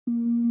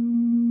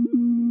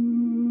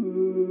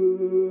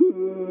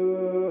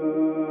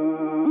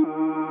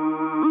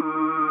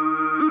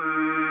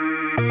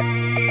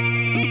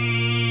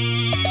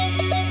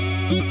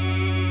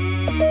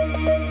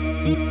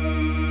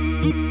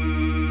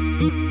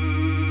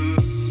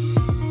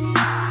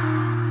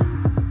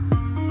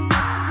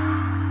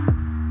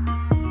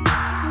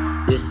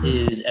This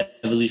is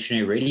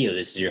Evolutionary Radio.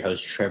 This is your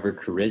host, Trevor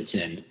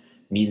Kuritzin.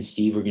 Me and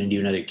Steve are going to do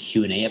another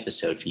Q&A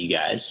episode for you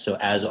guys. So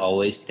as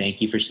always,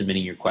 thank you for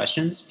submitting your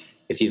questions.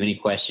 If you have any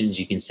questions,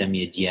 you can send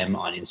me a DM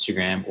on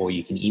Instagram or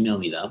you can email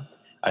me them.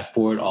 I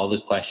forward all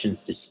the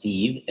questions to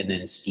Steve, and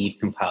then Steve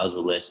compiles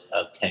a list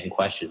of 10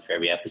 questions for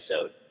every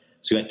episode.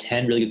 So we got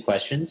 10 really good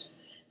questions.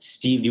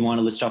 Steve, do you want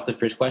to list off the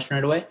first question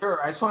right away?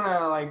 Sure. I just want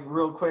to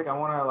real quick, I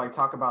want to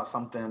talk about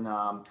something.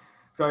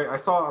 So I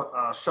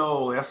saw a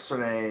show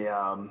yesterday.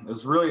 It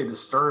was really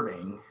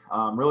disturbing,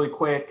 really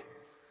quick.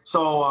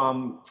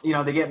 So,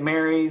 they get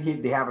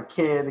married. They have a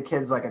kid. The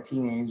kid's like a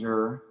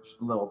teenager,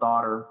 little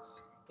daughter.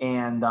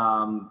 And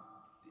the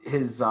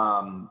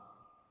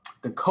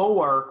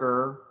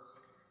coworker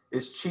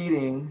is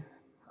cheating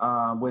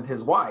with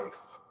his wife.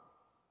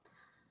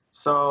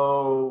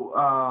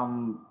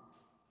 So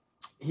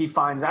he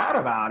finds out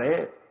about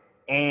it.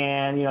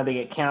 And, they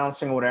get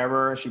counseling or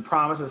whatever. She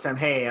promises him,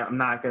 hey, I'm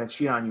not going to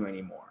cheat on you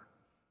anymore.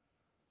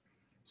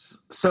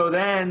 So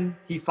then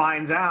he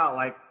finds out,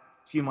 a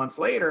few months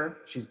later,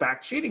 she's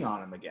back cheating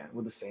on him again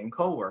with the same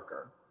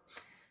coworker.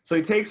 So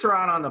he takes her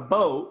out on the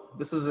boat.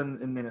 This is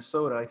in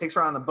Minnesota. He takes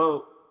her out on the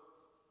boat.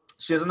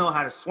 She doesn't know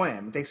how to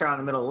swim. He takes her out in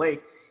the middle of the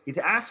lake. He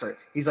asks her,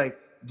 he's like,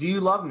 do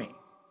you love me?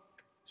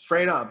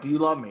 Straight up, do you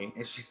love me?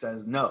 And she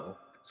says no.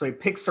 So he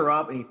picks her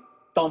up and he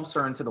thumps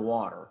her into the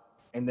water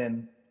and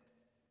then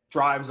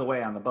drives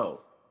away on the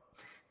boat.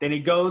 Then he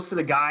goes to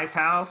the guy's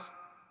house,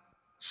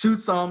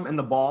 shoots him in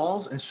the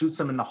balls and shoots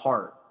him in the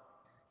heart,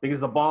 because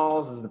the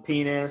balls is the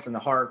penis and the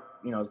heart,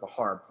 is the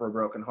heart for a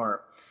broken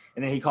heart.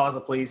 And then he calls the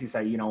police. He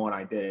said, you know what,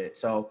 I did it.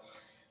 So,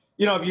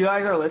 if you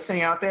guys are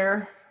listening out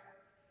there,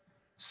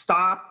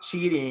 stop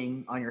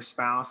cheating on your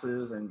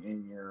spouses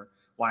and your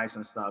wives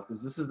and stuff,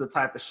 because this is the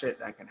type of shit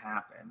that can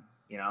happen,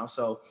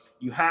 So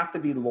you have to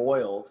be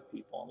loyal to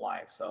people in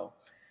life. So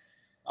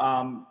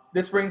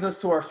this brings us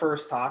to our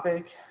first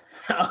topic,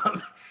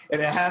 and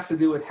it has to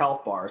do with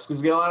health bars,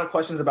 because we get a lot of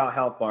questions about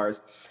health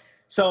bars.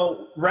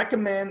 So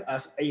recommend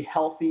us a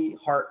healthy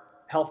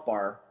health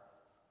bar,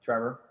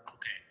 Trevor.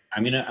 Okay,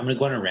 I'm gonna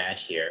go on a rant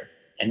here,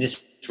 and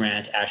this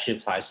rant actually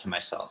applies to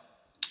myself,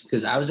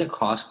 because I was at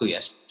Costco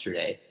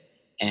yesterday,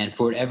 and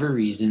for whatever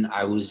reason,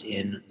 I was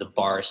in the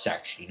bar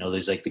section.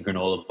 There's the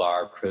granola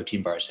bar,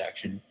 protein bar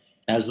section.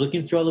 I was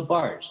looking through all the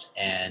bars,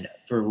 and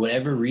for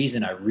whatever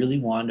reason, I really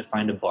wanted to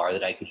find a bar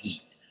that I could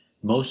eat.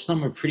 Most of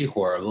them were pretty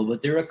horrible,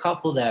 but there were a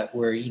couple that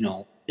were,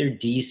 they're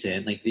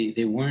decent.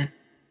 They weren't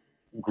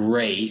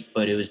great,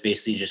 but it was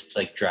basically just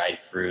dried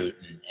fruit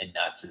and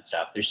nuts and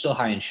stuff. They're still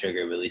high in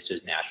sugar, but at least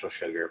there's natural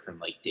sugar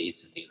from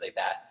dates and things like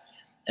that.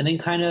 And then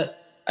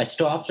I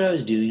stopped what I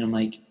was doing. I'm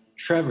like,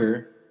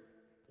 Trevor,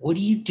 what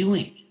are you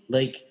doing?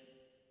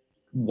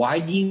 Why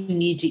do you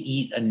need to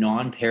eat a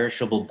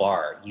non-perishable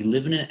bar? You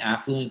live in an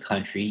affluent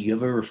country. You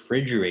have a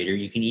refrigerator.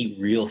 You can eat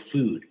real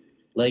food.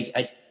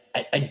 I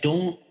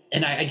don't,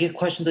 and I get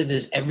questions like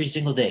this every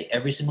single day.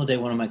 Every single day,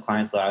 one of my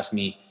clients will ask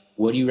me,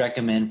 what do you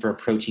recommend for a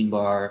protein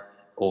bar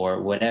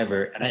or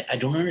whatever? And I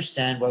don't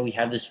understand why we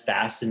have this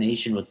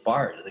fascination with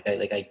bars.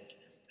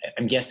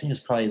 I'm guessing it's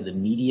probably the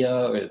media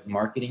or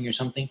marketing or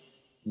something.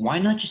 Why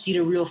not just eat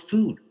a real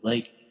food?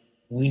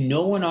 We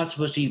know we're not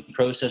supposed to eat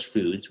processed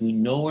foods. We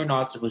know we're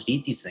not supposed to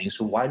eat these things.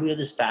 So why do we have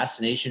this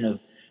fascination of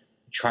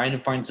trying to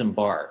find some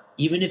bar?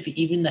 Even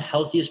the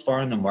healthiest bar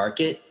on the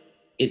market,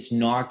 it's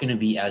not going to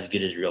be as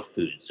good as real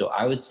food. So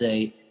I would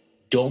say,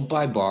 don't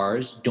buy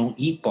bars, don't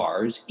eat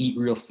bars, eat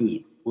real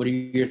food. What are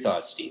your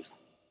thoughts, Steve?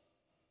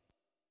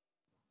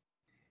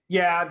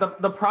 Yeah,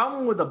 the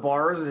problem with the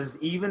bars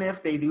is, even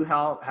if they do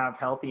have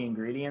healthy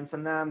ingredients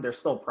in them, they're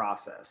still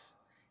processed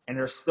and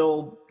they're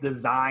still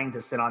designed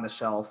to sit on the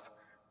shelf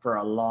for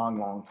a long,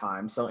 long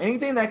time. So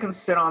anything that can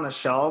sit on the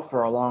shelf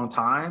for a long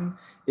time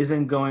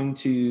isn't going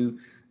to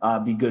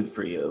be good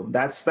for you.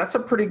 That's a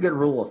pretty good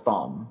rule of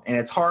thumb, and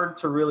it's hard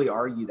to really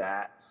argue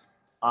that.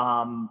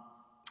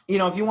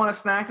 If you want to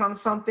snack on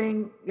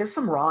something, get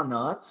some raw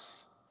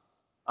nuts.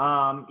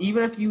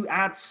 Even if you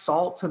add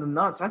salt to the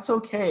nuts, that's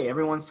okay.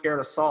 Everyone's scared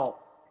of salt.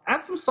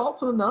 Add some salt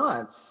to the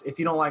nuts if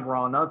you don't like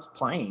raw nuts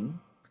plain.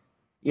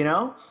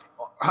 How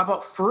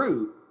about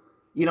fruit?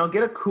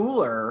 Get a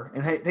cooler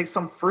and take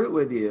some fruit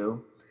with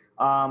you.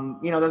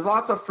 There's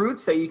lots of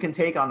fruits that you can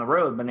take on the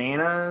road.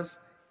 Bananas,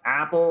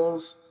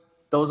 apples.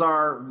 Those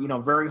are,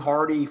 very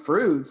hardy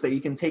fruits that you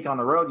can take on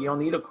the road. You don't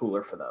need a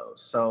cooler for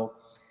those. So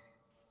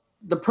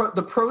the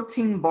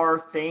protein bar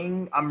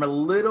thing, I'm a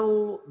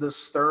little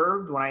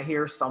disturbed when I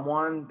hear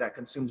someone that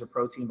consumes a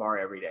protein bar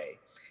every day,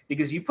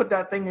 because you put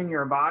that thing in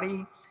your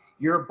body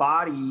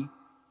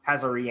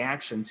has a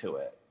reaction to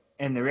it.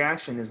 and the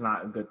reaction is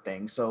not a good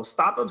thing. So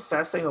stop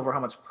obsessing over how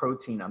much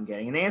protein I'm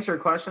getting. And to answer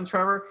your question,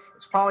 Trevor,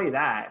 it's probably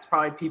that. It's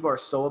probably people are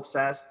so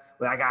obsessed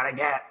with, I got to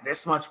get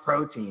this much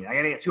protein. I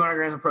got to get 200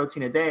 grams of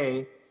protein a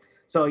day.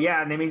 So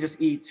yeah, let me just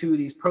eat 2 of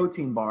these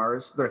protein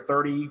bars. They're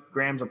 30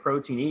 grams of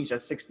protein each.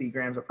 That's 60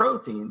 grams of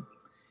protein.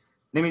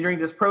 Let me drink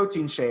this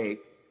protein shake.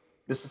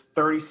 This is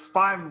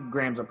 35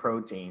 grams of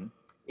protein.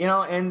 You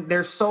know, and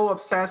they're so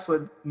obsessed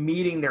with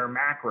meeting their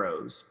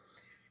macros.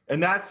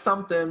 And that's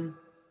something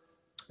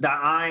that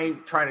I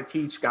try to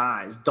teach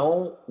guys.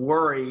 Don't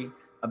worry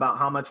about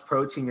how much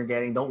protein you're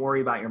getting. Don't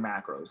worry about your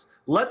macros.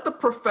 Let the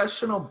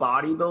professional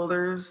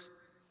bodybuilders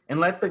and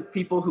let the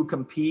people who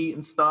compete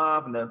and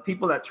stuff and the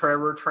people that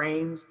Trevor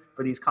trains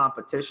for these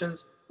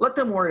competitions, let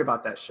them worry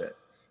about that shit.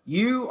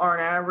 You are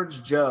an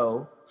average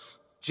Joe,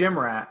 gym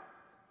rat.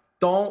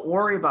 Don't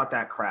worry about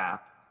that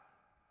crap.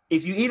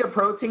 If you eat a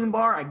protein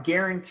bar, I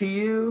guarantee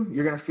you're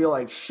going to feel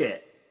like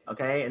shit.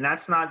 Okay, and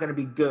that's not going to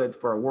be good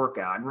for a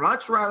workout. I'd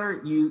much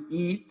rather you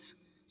eat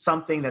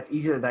something that's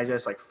easy to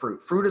digest, like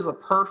fruit. Fruit is the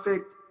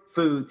perfect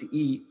food to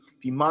eat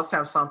if you must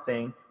have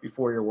something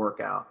before your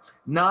workout.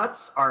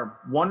 Nuts are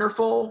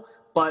wonderful,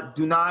 but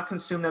do not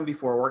consume them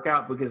before a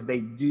workout because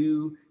they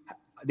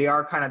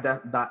are kind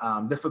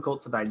of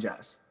difficult to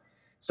digest.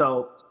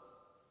 So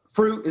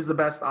fruit is the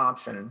best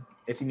option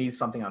if you need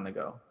something on the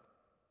go.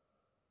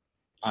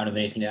 I don't have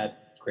anything to add.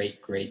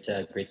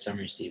 Great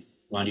summary, Steve.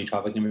 Want to do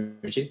topic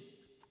number 2?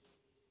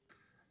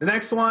 The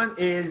next one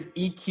is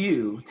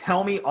EQ.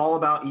 Tell me all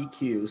about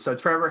EQ. So,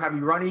 Trevor, have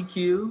you run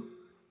EQ?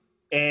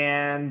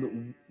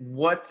 And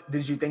what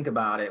did you think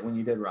about it when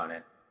you did run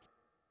it?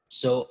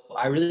 So,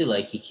 I really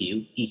like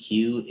EQ.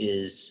 EQ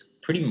is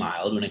pretty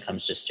mild when it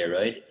comes to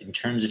steroid. In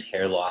terms of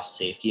hair loss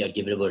safety, I'd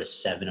give it about a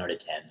 7 out of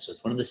 10. So,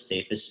 it's one of the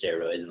safest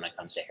steroids when it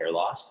comes to hair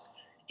loss.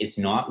 It's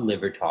not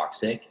liver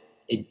toxic.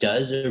 It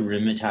does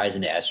aromatize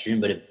into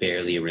estrogen, but it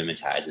barely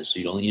aromatizes. So,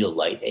 you only need a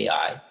light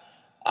AI.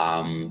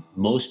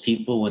 Most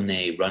people, when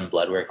they run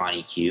blood work on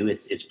EQ,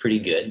 it's pretty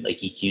good. Like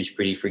EQ is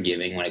pretty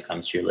forgiving when it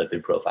comes to your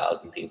lipid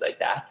profiles and things like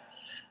that.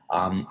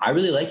 I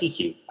really like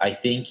EQ. I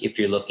think if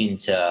you're looking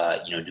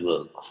to, do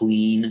a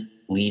clean,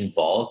 lean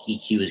bulk,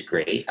 EQ is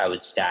great. I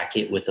would stack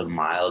it with a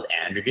mild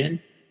androgen.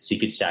 So you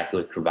could stack it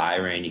with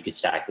Proviron, you could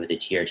stack it with a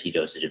TRT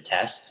dosage of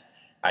test.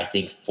 I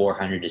think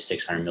 400 to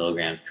 600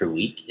 milligrams per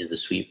week is a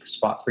sweet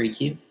spot for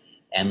EQ.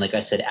 And like I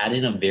said, add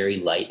in a very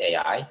light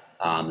AI,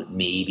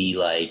 maybe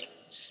like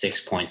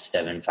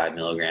 6.75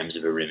 milligrams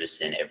of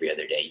Arimocin every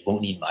other day. You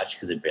won't need much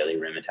because it barely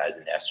aromatizes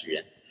into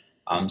estrogen.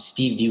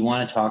 Steve, do you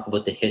want to talk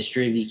about the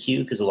history of EQ?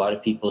 Because a lot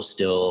of people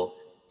still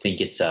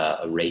think it's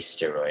a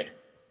racehorse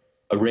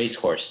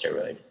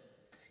steroid.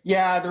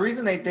 Yeah, the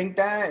reason they think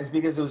that is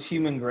because it was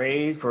human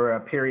grade for a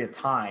period of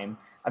time.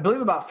 I believe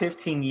about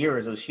 15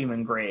 years it was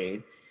human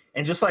grade.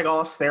 And just like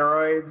all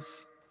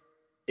steroids,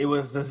 it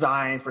was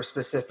designed for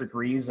specific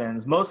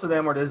reasons. Most of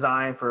them were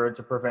designed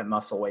to prevent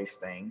muscle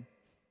wasting.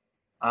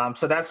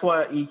 So that's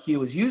what EQ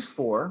was used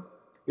for.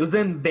 It was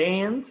then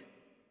banned,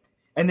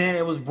 and then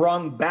it was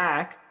brought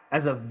back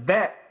as a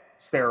vet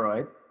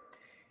steroid,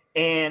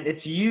 and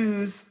it's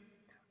used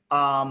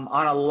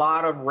on a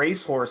lot of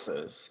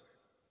racehorses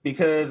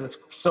because it's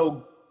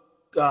so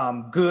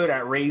good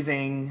at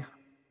raising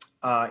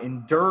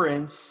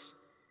endurance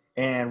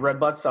and red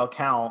blood cell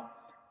count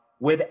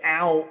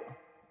without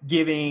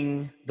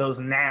giving those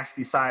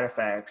nasty side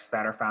effects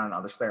that are found in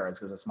other steroids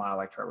because it's mild,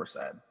 like Trevor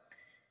said.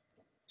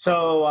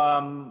 So,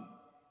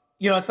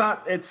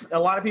 it's a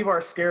lot of people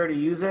are scared to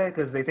use it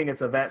because they think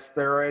it's a vet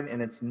steroid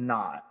and it's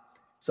not.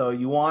 So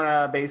you want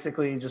to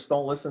basically just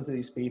don't listen to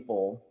these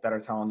people that are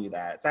telling you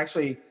that. It's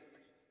actually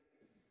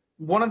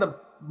one of the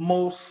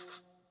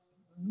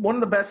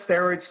best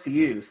steroids to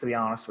use, to be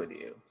honest with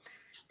you,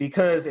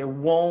 because it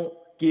won't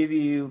give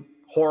you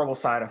horrible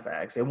side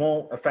effects. It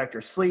won't affect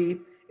your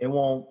sleep. It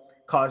won't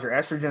cause your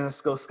estrogen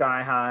to go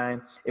sky high.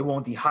 It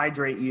won't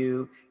dehydrate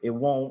you. It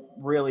won't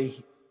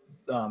really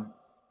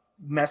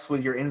mess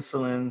with your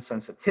insulin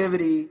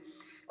sensitivity,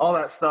 all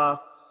that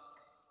stuff.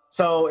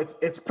 So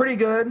it's pretty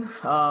good.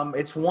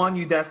 It's one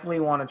you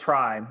definitely want to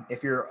try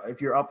if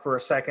you're up for a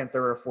second,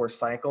 third, or fourth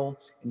cycle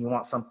and you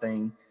want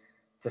something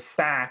to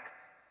stack.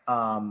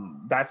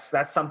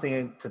 That's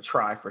something to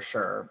try for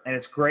sure, and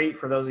it's great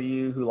for those of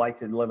you who like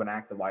to live an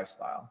active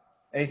lifestyle.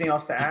 Anything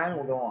else to add?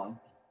 We'll go on.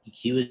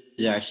 He was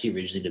actually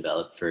originally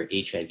developed for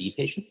HIV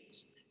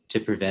patients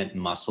to prevent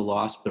muscle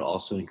loss, but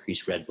also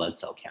increase red blood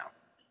cell count.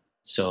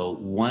 So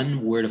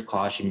one word of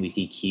caution with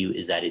EQ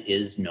is that it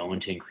is known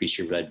to increase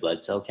your red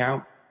blood cell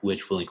count,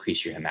 which will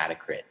increase your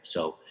hematocrit.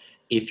 So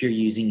if you're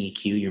using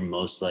EQ, you're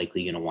most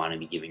likely going to want to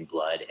be giving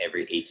blood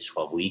every 8 to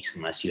 12 weeks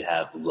unless you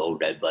have low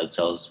red blood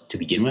cells to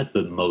begin with.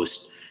 But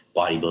most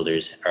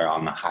bodybuilders are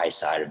on the high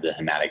side of the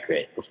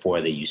hematocrit before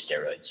they use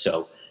steroids.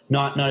 So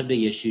not a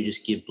big issue.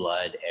 Just give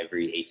blood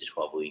every 8 to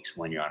 12 weeks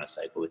when you're on a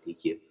cycle with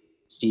EQ.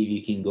 Steve,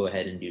 you can go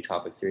ahead and do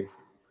topic 3.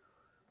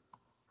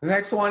 The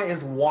next one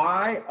is,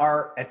 why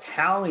are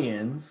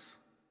Italians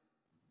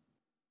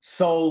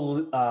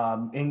so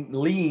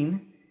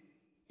lean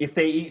if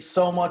they eat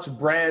so much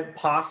bread,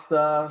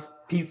 pasta,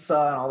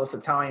 pizza, and all this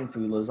Italian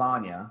food,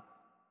 lasagna?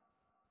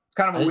 It's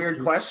kind of a I,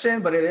 weird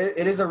question, but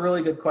it is a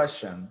really good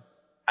question.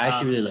 I Um,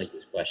 actually really like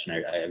this question.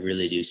 I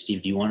really do.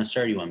 Steve, do you want to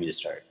start or do you want me to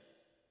start?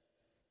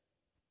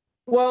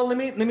 well, let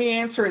me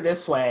answer it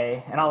this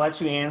way, and I'll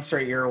let you answer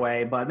it your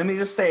way. But let me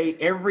just say,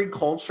 every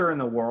culture in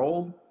the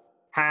world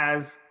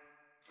has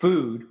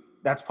food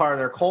that's part of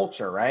their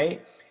culture,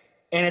 right?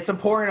 And it's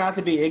important not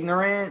to be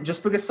ignorant.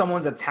 Just because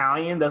someone's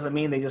Italian doesn't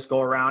mean they just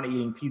go around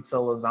eating pizza,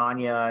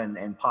 lasagna,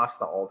 and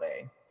pasta all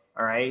day.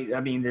 All right.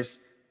 I mean, just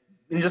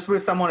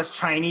because someone is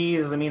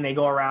Chinese doesn't mean they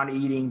go around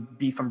eating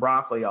beef and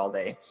broccoli all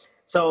day.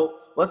 So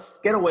let's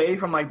get away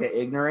from like the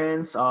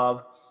ignorance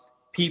of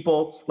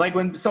people. Like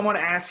when someone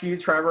asks you,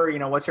 Trevor,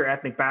 what's your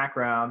ethnic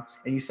background,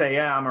 and you say,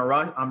 yeah,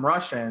 I'm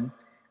Russian.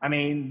 I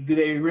mean, do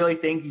they really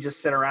think you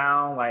just sit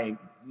around like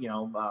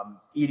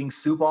eating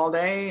soup all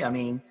day? I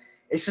mean,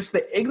 it's just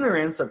the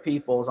ignorance of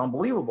people is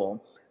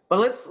unbelievable. But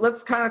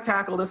let's kind of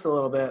tackle this a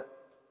little bit.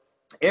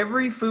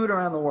 Every food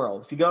around the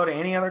world, if you go to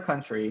any other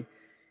country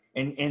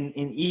and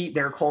eat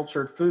their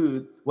cultured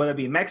food, whether it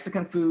be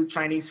Mexican food,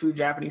 Chinese food,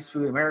 Japanese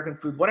food, American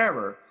food,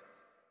 whatever,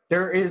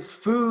 there is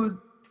food.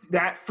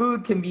 That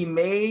food can be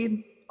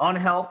made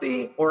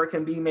unhealthy or it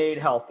can be made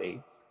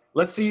healthy.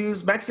 Let's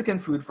use Mexican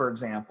food for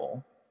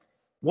example.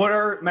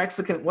 What's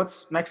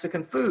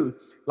Mexican food?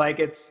 Like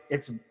it's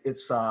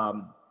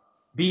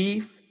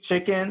beef,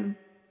 chicken,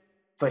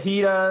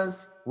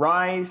 fajitas,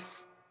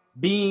 rice,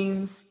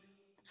 beans,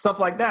 stuff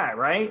like that,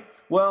 right?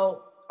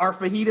 Well, are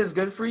fajitas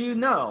good for you?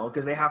 No,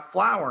 because they have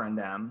flour in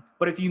them.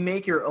 But if you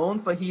make your own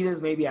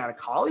fajitas, maybe out of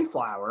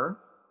cauliflower,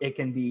 it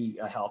can be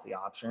a healthy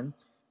option.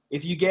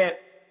 If you get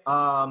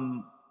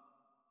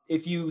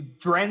if you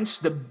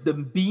drench the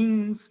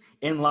beans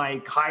in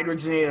like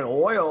hydrogenated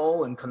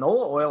oil and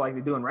canola oil like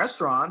they do in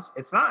restaurants,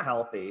 it's not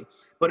healthy.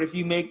 But if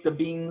you make the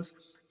beans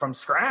from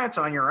scratch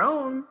on your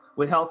own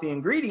with healthy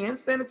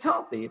ingredients, then it's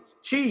healthy.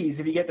 Cheese,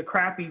 if you get the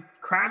crappy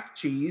Kraft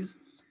cheese,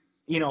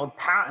 in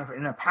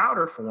a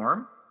powder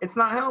form, it's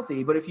not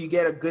healthy. But if you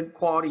get a good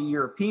quality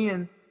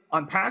European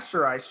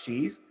unpasteurized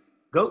cheese,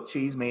 goat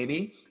cheese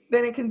maybe,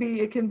 then it can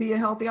be a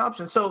healthy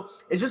option. So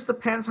it just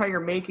depends how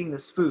you're making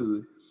this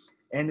food.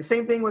 And the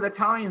same thing with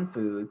Italian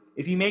food.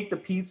 If you make the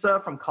pizza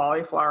from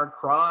cauliflower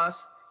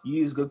crust, you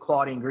use good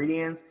quality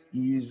ingredients,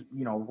 you use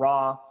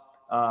raw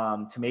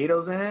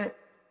tomatoes in it,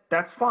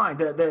 that's fine.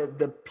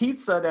 The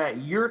pizza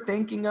that you're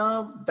thinking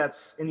of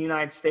that's in the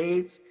United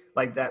States,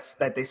 like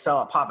that they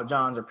sell at Papa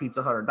John's or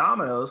Pizza Hut or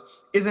Domino's,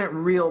 isn't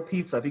real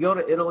pizza. If you go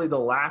to Italy,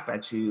 they'll laugh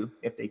at you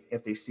if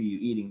they see you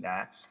eating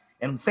that.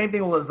 And same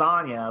thing with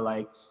lasagna.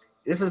 Like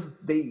it's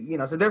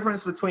the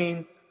difference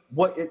between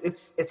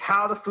it's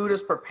how the food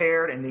is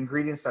prepared and the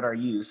ingredients that are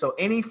used. So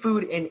any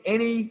food in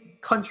any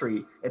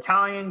country,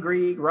 Italian,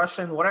 Greek,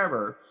 Russian,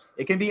 whatever,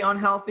 it can be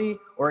unhealthy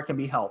or it can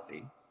be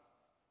healthy.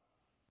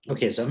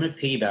 Okay, so I'm going to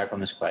piggyback on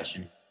this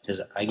question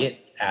because I get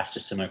asked a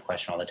similar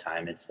question all the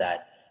time. It's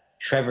that,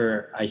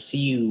 Trevor, I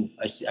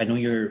know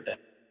you're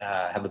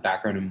have a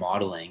background in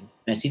modeling,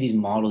 and I see these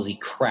models eat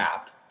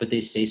crap, but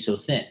they stay so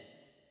thin.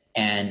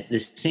 And the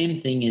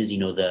same thing is,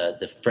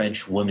 the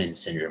French woman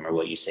syndrome, or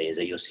what you say is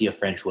that you'll see a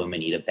French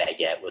woman eat a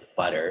baguette with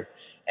butter,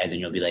 and then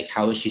you'll be like,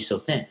 how is she so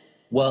thin?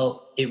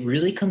 Well, it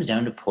really comes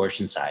down to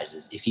portion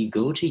sizes. If you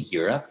go to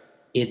Europe,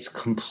 it's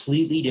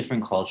completely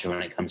different culture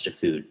when it comes to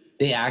food.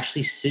 They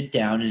actually sit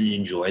down and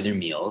enjoy their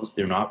meals.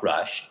 They're not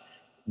rushed.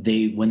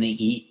 When they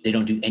eat, they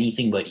don't do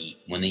anything but eat.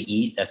 When they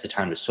eat, that's the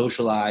time to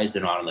socialize.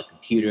 They're not on the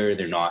computer.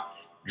 They're not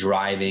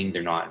driving.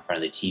 They're not in front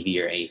of the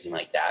TV or anything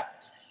like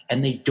that.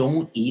 And they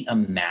don't eat a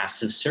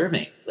massive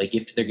serving. Like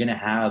if they're going to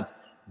have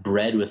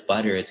bread with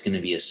butter, it's going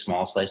to be a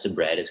small slice of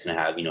bread. It's going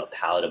to have, a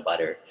pallet of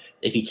butter.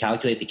 If you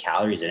calculate the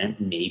calories in it,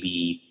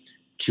 maybe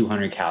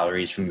 200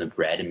 calories from the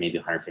bread and maybe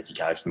 150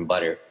 calories from the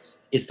butter.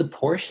 It's the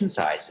portion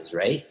sizes,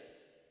 right?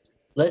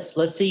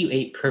 Let's say you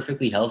ate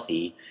perfectly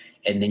healthy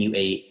and then you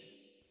ate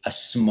a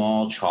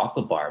small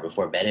chocolate bar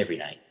before bed every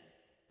night.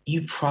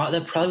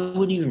 That probably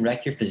wouldn't even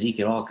wreck your physique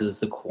at all because it's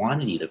the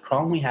quantity. The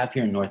problem we have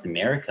here in North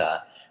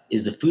America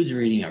is the foods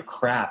we're eating are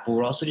crap, but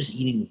we're also just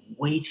eating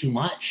way too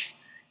much.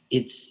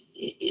 It's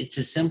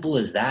as simple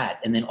as that.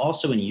 And then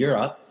also in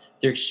Europe,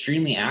 they're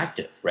extremely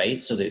active,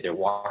 right? So they're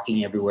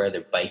walking everywhere,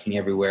 they're biking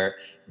everywhere.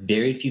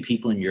 Very few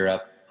people in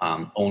Europe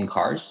own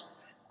cars.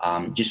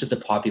 Just with the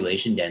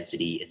population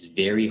density, it's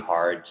very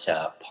hard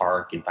to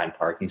park and find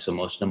parking. So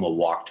most of them will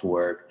walk to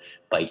work,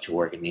 bike to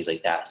work, and things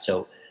like that.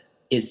 So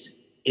it's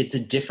a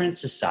different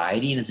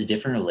society and it's a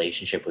different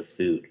relationship with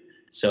food.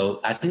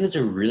 So I think that's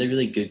a really,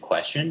 really good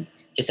question.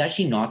 It's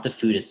actually not the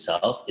food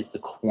itself, it's the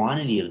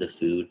quantity of the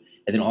food.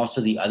 And then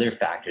also the other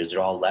factors.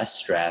 They're all less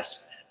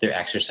stressed. They're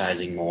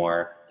exercising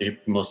more. They're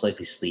most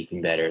likely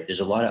sleeping better. There's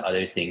a lot of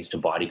other things to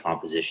body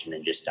composition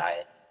than just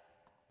diet.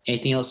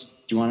 Anything else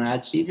do you want to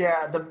add, Steve?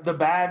 Yeah, the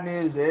bad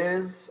news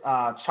is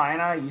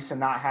China used to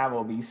not have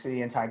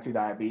obesity and type 2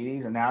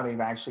 diabetes, and now they've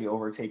actually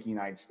overtaken the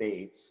United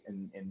States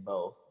in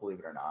both, believe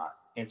it or not.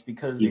 It's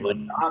because they've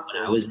When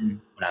adopted. I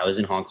was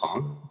in Hong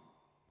Kong,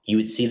 you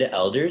would see the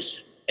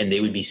elders and they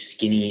would be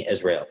skinny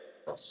as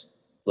rails,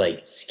 like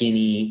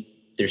skinny.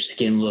 Their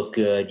skin looked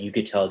good. You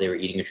could tell they were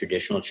eating a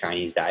traditional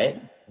Chinese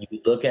diet. You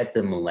would look at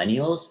the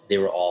millennials; they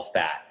were all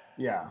fat.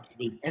 Yeah.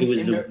 It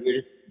was the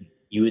weirdest.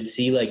 You would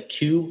see like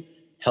two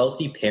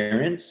healthy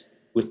parents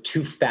with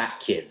two fat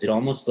kids. It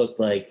almost looked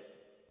like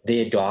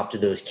they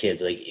adopted those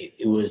kids. Like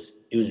it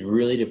was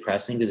really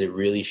depressing because it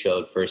really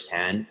showed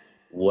firsthand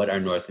what our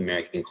North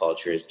American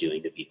culture is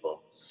doing to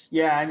people.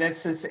 Yeah, and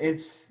it's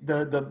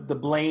the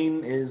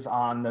blame is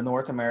on the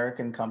North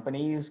American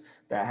companies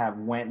that have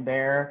went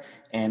there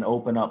and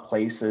opened up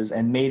places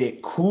and made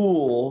it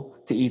cool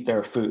to eat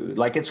their food.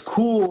 Like it's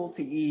cool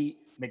to eat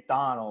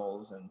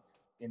McDonald's and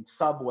in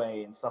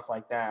Subway and stuff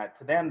like that.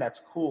 To them,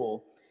 that's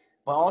cool.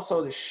 But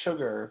also the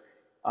sugar,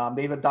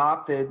 they've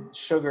adopted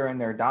sugar in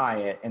their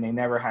diet and they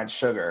never had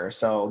sugar.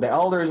 So the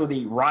elders would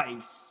eat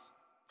rice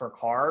for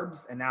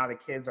carbs, and now the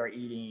kids are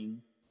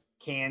eating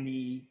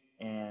candy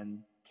and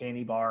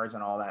candy bars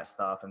and all that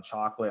stuff and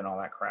chocolate and all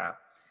that crap.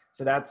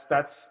 So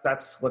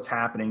that's what's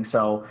happening.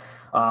 So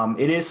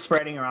it is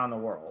spreading around the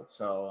world.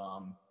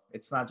 So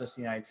it's not just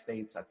the United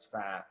States that's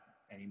fat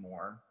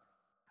anymore.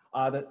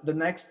 The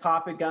next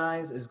topic,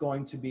 guys, is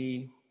going to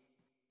be,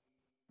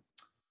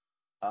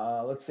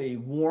 let's see,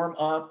 warm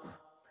up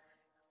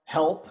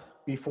help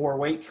before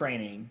weight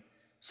training.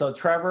 So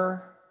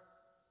Trevor,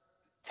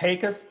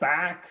 take us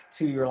back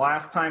to your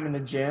last time in the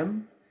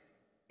gym.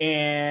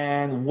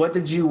 And what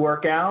did you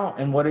work out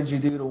and what did you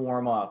do to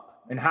warm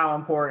up? And how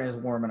important is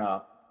warming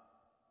up?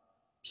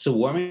 So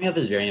warming up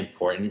is very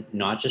important,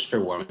 not just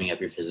for warming up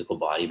your physical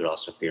body, but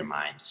also for your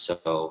mind.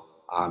 So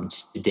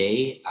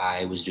today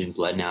I was doing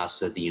blood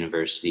analysis at the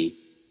university.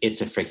 It's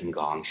a freaking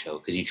gong show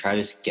because you try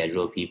to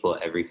schedule people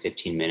every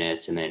 15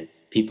 minutes and then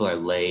people are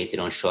late. They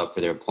don't show up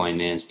for their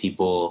appointments.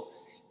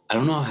 I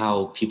don't know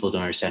how people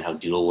don't understand how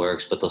Doodle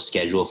works, but they'll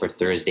schedule for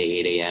Thursday,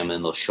 8 a.m.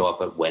 and they'll show up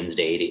at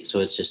Wednesday, 8 a.m. So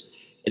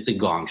it's a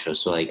gong show.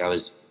 So like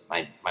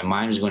my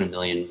mind was going a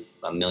million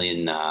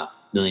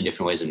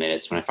different ways a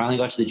minute. So when I finally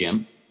got to the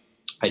gym,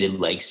 I did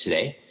legs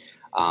today.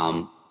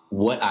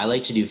 What I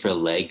like to do for a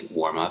leg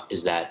warm up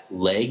is that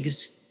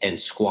legs and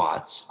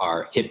squats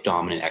are hip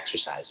dominant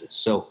exercises.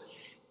 So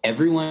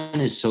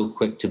everyone is so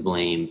quick to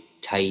blame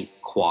tight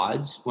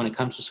quads when it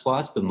comes to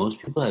squats, but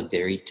most people have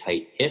very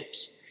tight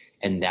hips.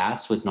 And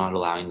that's what's not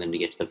allowing them to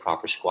get to the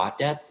proper squat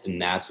depth. And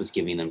that's what's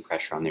giving them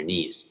pressure on their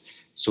knees.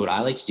 So what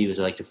I like to do is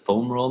I like to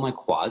foam roll my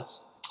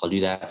quads. I'll do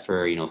that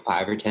for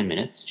 5 or 10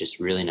 minutes, just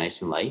really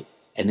nice and light.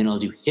 And then I'll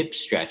do hip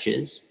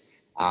stretches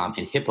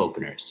and hip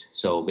openers.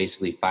 So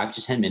basically 5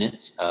 to 10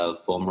 minutes of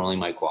foam rolling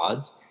my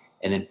quads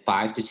and then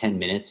 5 to 10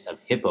 minutes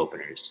of hip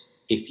openers.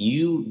 If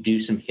you do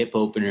some hip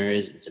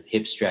openers and some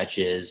hip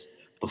stretches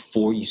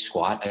before you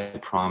squat, I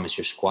promise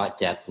your squat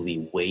depth will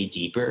be way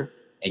deeper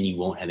and you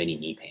won't have any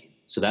knee pain.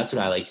 So that's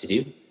what I like to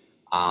do.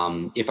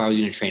 If I was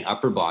going to train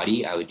upper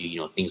body, I would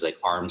do, things like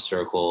arm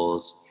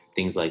circles,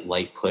 things like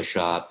light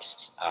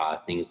push-ups,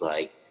 things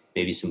like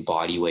maybe some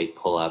body weight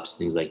pull-ups,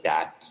 things like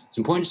that. It's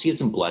important just to get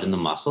some blood in the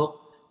muscle.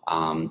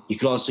 You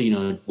could also,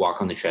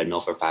 walk on the treadmill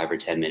for 5 or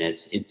 10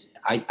 minutes.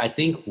 I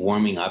think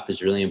warming up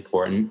is really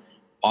important,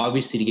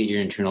 obviously to get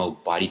your internal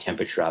body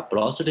temperature up, but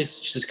also to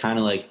just kind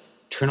of like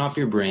turn off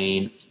your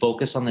brain,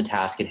 focus on the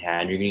task at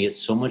hand. You're going to get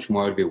so much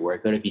more out of your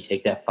workout if you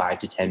take that 5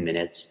 to 10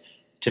 minutes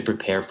to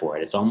prepare for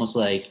it. It's almost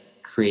like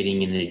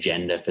creating an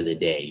agenda for the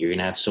day. You're going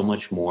to have so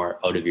much more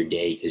out of your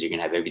day because you're going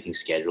to have everything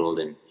scheduled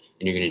and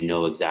you're going to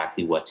know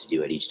exactly what to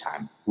do at each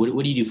time.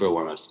 What do you do for a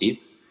warm-up, Steve?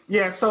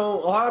 Yeah, so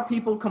a lot of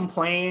people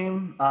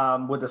complain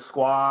with the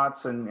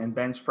squats and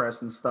bench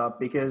press and stuff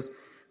because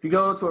if you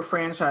go to a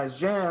franchise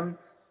gym,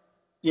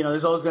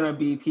 there's always going to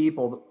be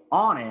people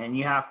on it and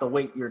you have to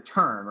wait your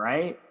turn,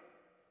 right?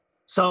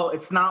 So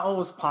it's not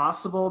always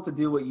possible to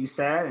do what you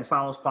said. It's not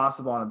always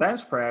possible on the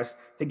bench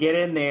press to get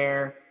in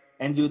there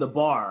and do the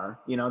bar,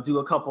 do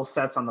a couple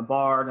sets on the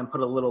bar, then put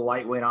a little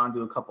lightweight on,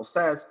 do a couple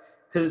sets.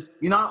 Because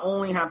you not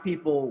only have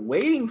people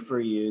waiting for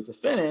you to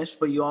finish,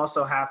 but you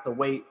also have to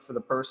wait for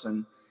the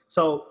person.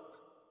 So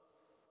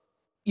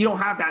you don't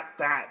have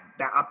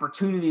that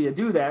opportunity to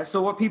do that.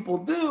 So what people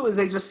do is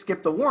they just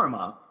skip the warm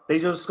up. They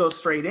just go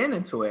straight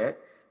into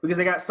it because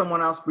they got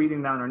someone else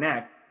breathing down their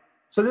neck.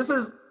 So this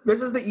is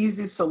the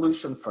easiest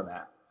solution for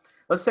that.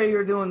 Let's say you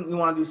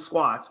want to do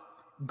squats.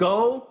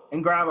 Go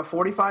and grab a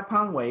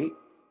 45-pound weight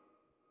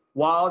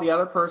while the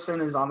other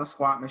person is on the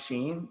squat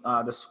machine,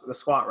 the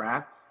squat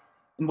rack,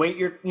 and wait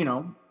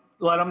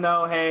let them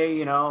know,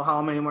 hey,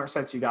 how many more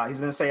sets you got. He's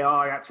going to say, oh,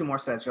 I got 2 more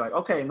sets. You're like,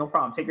 okay, no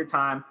problem. Take your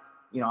time.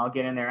 I'll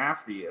get in there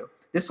after you.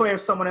 This way,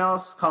 if someone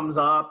else comes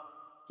up,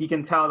 he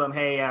can tell them,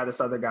 hey, yeah, this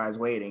other guy's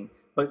waiting.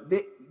 But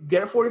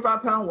get a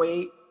 45-pound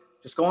weight,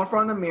 just go in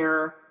front of the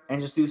mirror,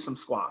 and just do some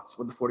squats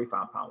with the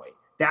 45-pound weight.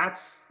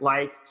 That's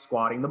like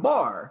squatting the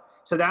bar.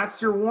 So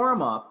that's your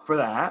warm-up for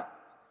that.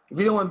 If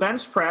you're doing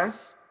bench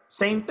press,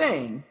 same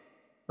thing.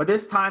 But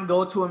this time,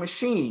 go to a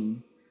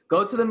machine.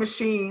 Go to the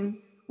machine,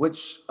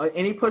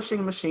 any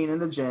pushing machine in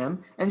the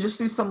gym, and just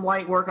do some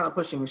light work on the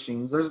pushing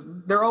machines.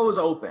 They're always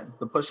open,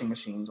 the pushing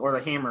machines, or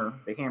the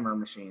hammer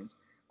machines.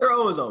 They're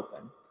always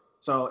open.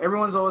 So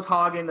everyone's always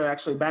hogging to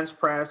actually bench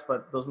press,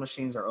 but those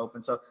machines are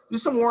open. So do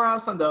some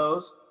warm-ups on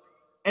those.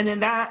 And then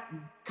that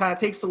kind of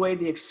takes away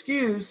the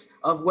excuse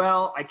of,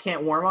 well, I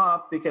can't warm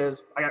up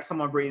because I got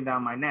someone breathing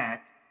down my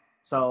neck.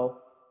 So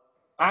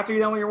after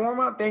you're done with your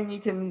warm-up, then you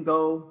can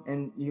go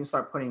and you can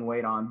start putting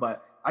weight on.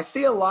 But I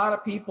see a lot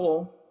of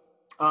people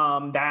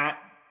that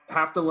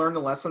have to learn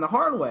the lesson the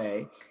hard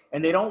way,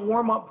 and they don't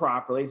warm up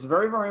properly. It's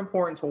very, very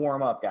important to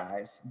warm up,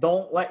 guys.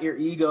 Don't let your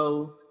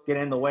ego get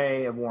in the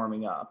way of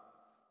warming up.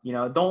 You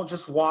know, don't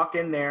just walk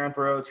in there and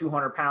throw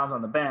 200 pounds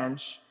on the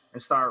bench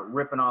and start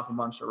ripping off a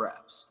bunch of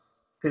reps,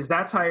 because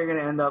that's how you're going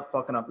to end up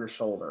fucking up your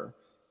shoulder.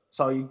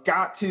 So you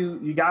got to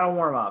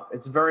warm up.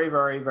 It's very,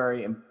 very,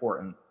 very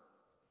important.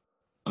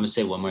 I'm going to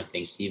say one more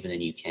thing, Steve, and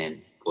then you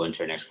can go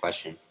into our next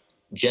question.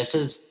 Just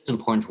as it's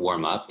important to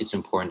warm up, it's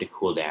important to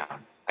cool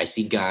down. I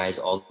see guys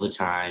all the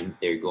time,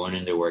 they're going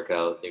into their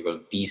workout, they're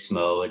going beast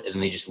mode, and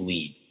then they just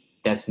leave.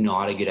 That's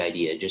not a good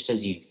idea. Just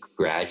as you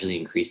gradually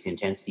increase the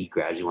intensity, you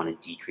gradually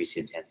want to decrease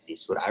the intensity.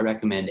 So what I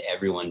recommend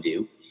everyone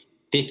do,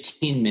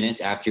 15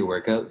 minutes after your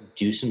workout,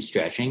 do some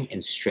stretching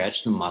and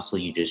stretch the muscle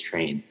you just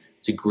trained.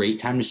 It's a great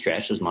time to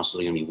stretch. Those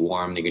muscles are going to be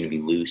warm. They're going to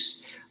be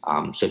loose.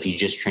 So if you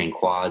just train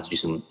quads,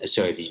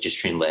 if you just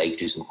train legs,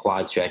 do some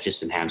quad stretches,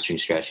 some hamstring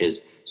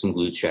stretches, some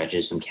glute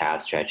stretches, some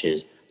calf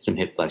stretches, some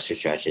hip flexor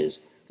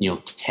stretches,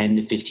 10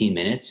 to 15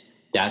 minutes,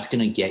 that's going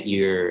to get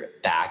your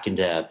back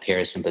into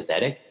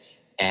parasympathetic.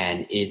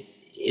 And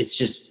it's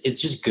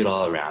just good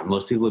all around.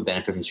 Most people would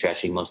benefit from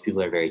stretching. Most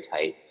people are very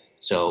tight.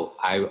 So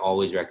I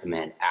always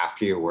recommend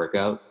after your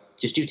workout,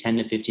 just do 10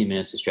 to 15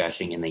 minutes of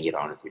stretching and then get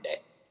on with your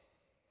day.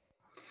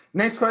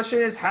 Next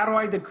question is, how do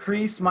I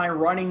decrease my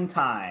running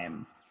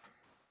time?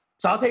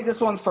 So I'll take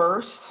this one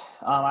first.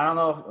 I don't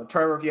know,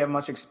 Trevor, if you have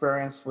much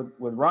experience with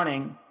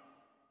running,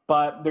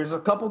 but there's a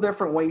couple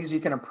different ways you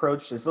can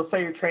approach this. Let's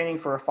say you're training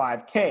for a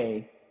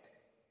 5K.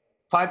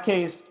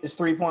 5K is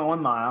 3.1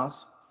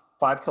 miles,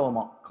 5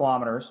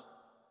 kilometers.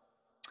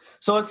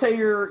 So let's say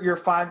your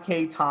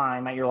 5K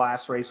time at your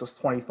last race was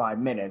 25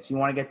 minutes. You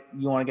want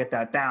to get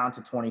that down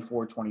to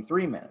 24,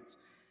 23 minutes.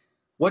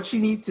 What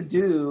you need to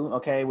do,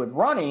 okay, with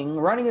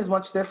running is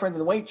much different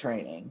than weight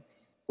training.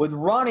 With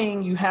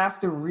running, you have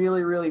to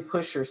really, really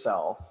push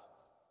yourself,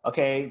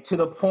 okay, to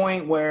the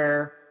point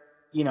where,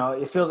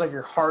 it feels like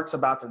your heart's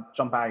about to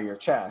jump out of your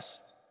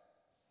chest.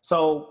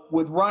 So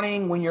with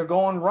running, when you're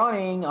going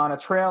running on a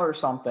trail or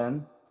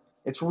something,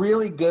 it's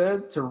really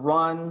good to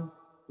run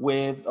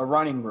with a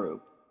running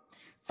group.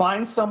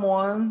 Find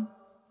someone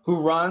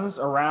who runs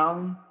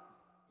around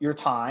your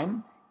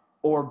time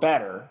or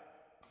better,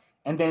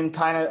 and then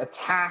kind of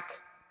attack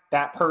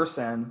that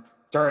person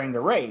during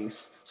the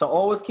race. So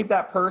always keep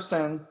that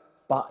person,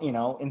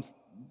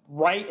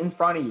 right in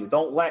front of you.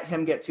 Don't let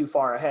him get too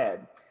far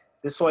ahead.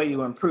 This way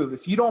you improve.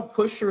 If you don't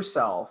push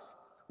yourself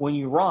when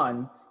you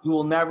run, you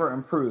will never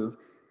improve.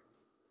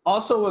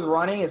 Also with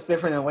running, it's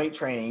different than weight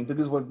training,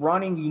 because with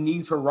running, you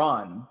need to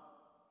run.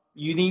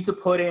 You need to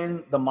put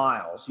in the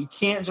miles. You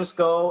can't just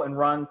go and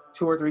run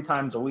 2 or 3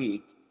 times a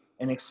week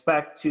and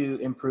expect to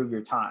improve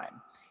your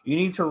time. You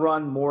need to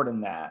run more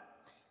than that.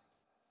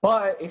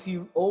 But if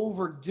you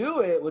overdo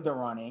it with the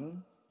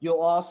running, you'll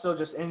also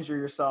just injure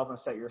yourself and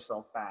set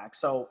yourself back.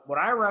 So what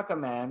I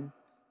recommend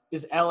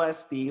is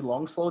LSD,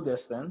 long slow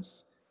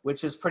distance,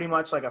 which is pretty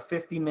much like a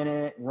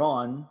 50-minute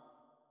run.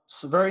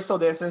 So very slow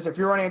distance. If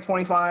you're running a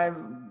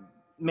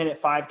 25-minute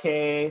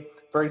 5K,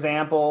 for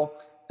example,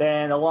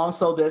 then the long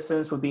slow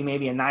distance would be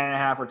maybe a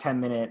 9.5 or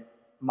 10-minute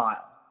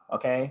mile,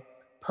 okay?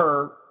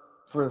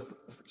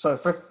 So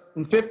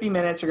in 50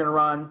 minutes, you're going to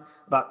run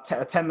about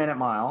a 10-minute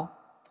mile.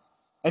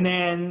 And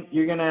then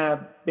you're going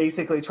to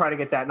basically try to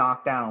get that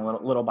knocked down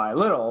little by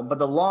little. But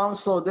the long,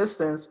 slow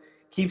distance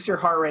keeps your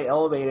heart rate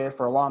elevated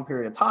for a long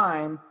period of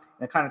time,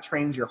 and it kind of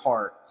trains your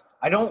heart.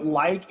 I don't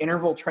like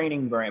interval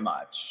training very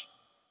much.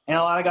 And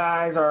a lot of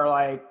guys are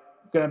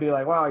going to be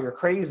like, wow, you're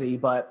crazy.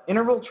 But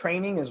interval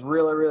training is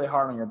really, really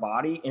hard on your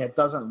body, and it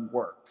doesn't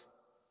work.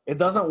 It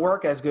doesn't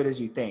work as good as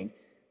you think.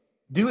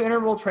 Do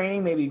interval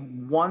training maybe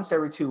once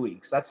every 2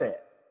 weeks. That's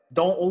it.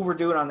 Don't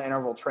overdo it on the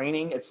interval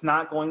training. It's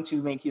not going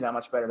to make you that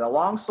much better. The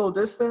long, slow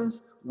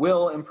distance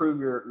will improve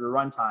your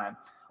run time.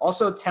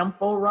 Also,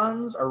 tempo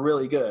runs are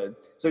really good.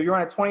 So if you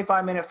run a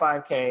 25-minute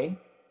 5K,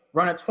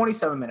 run a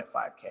 27-minute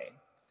 5K.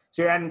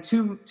 So you're adding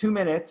two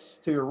minutes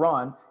to your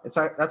run.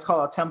 That's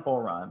called a tempo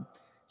run.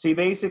 So you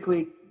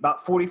basically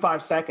about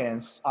 45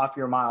 seconds off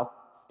your mile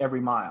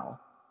every mile.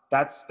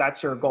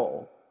 That's your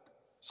goal.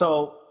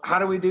 So how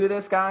do we do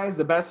this, guys?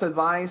 The best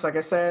advice, like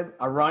I said,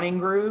 a running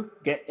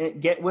group.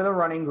 Get with a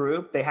running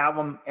group. They have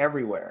them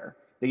everywhere.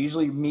 They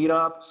usually meet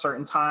up a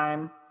certain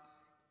time,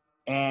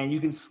 and you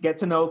can get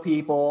to know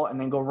people and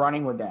then go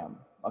running with them,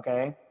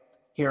 okay,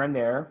 here and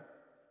there.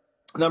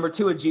 Number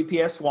 2, a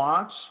GPS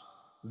watch.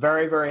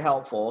 Very, very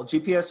helpful.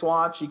 GPS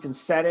watch, you can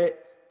set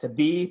it to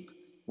beep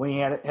when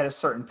you're at a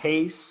certain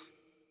pace.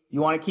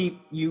 You want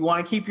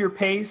to keep your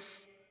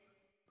pace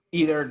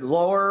either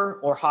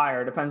lower or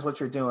higher, depends what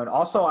you're doing.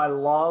 Also, I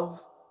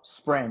love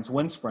sprints,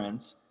 wind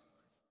sprints.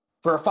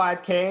 For a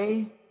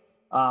 5K,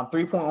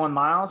 3.1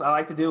 miles. I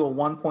like to do a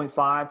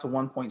 1.5 to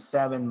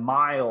 1.7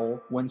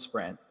 mile wind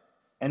sprint.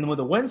 And with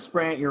a wind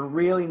sprint, you're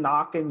really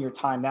knocking your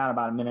time down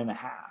about 1.5 minutes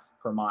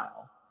per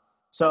mile.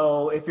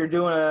 So if you're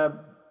doing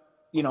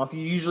if you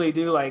usually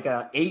do like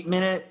a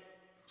 8-minute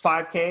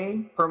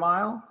 5K per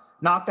mile,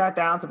 knock that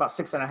down to about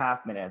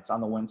 6.5 minutes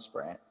on the wind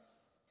sprint.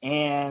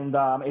 And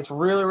it's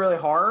really, really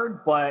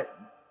hard, but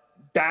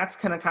that's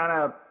going to kind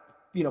of,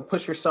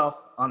 push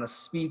yourself on the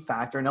speed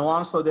factor. And the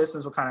long, slow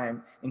distance will kind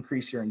of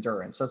increase your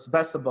endurance. So it's the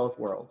best of both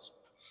worlds.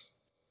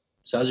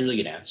 So that was a really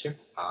good answer.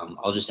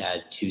 I'll just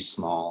add 2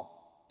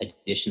 small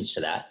additions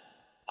to that.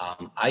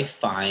 I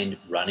find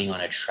running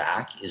on a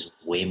track is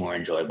way more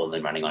enjoyable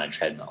than running on a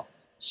treadmill.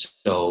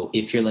 So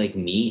if you're like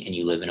me and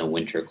you live in a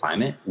winter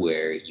climate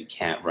where you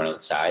can't run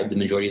outside the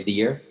majority of the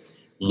year,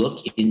 look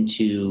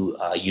into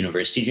a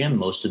university gym.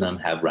 Most of them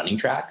have running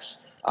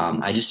tracks.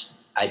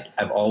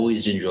 I've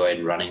always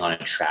enjoyed running on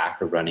a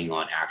track or running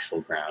on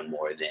actual ground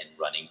more than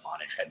running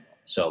on a treadmill.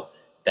 So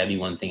that'd be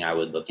one thing I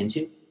would look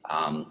into.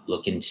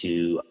 Look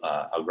into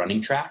a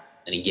running track.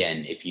 And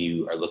again, if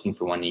you are looking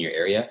for one in your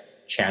area,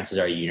 chances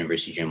are your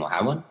university gym will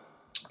have one.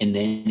 And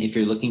then if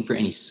you're looking for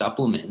any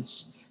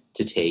supplements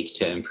to take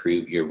to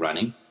improve your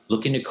running,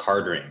 look into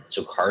Cardarine.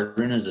 So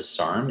Cardarine is a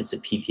SARM. It's a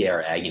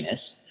PPAR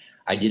agonist.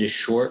 I did a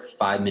short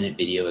 5-minute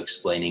video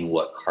explaining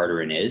what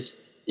Cardarine is.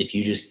 If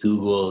you just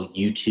Google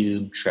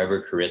YouTube,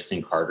 Trevor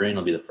Kuritzin Cardarine,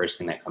 it'll be the first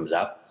thing that comes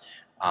up.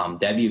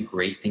 That'd be a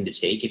great thing to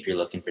take if you're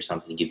looking for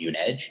something to give you an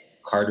edge.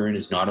 Cardarine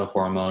is not a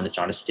hormone. It's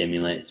not a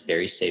stimulant. It's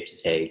very safe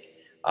to take.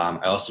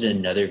 I also did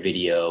another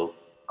video,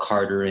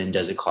 Cardarine,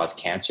 does it cause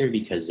cancer?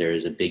 Because there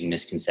is a big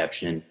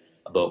misconception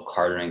about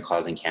Cardarine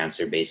causing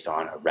cancer based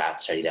on a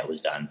rat study that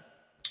was done.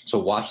 So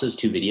watch those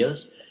 2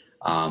 videos.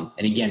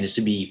 And again, this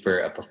would be for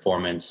a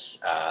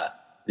performance,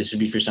 this would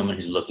be for someone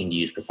who's looking to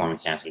use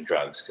performance-enhancing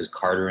drugs, because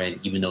Cardarine,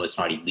 even though it's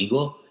not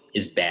illegal,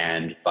 is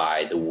banned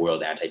by the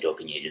World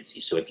Anti-Doping Agency.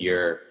 So if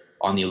you're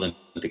on the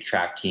Olympic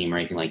track team or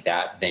anything like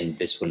that, then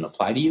this wouldn't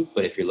apply to you.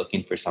 But if you're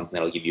looking for something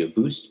that'll give you a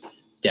boost,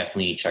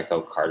 definitely check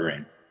out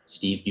Cardarine.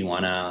 Steve, do you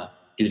want to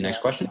do the next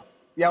question?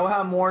 Yeah, we'll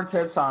have more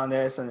tips on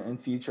this in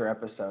future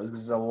episodes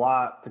because there's a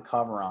lot to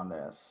cover on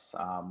this.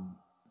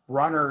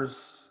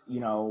 Runners,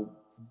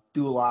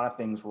 do a lot of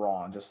things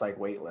wrong, just like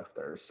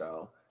weightlifters.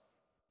 So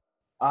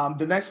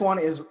the next one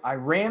is, I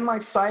ran my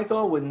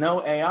cycle with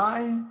no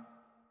AI,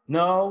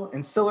 no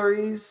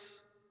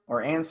ancillaries,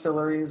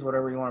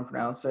 whatever you want to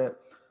pronounce it.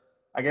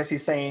 I guess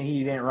he's saying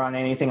he didn't run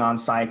anything on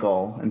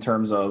cycle in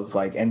terms of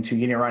like N2.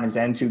 He didn't run his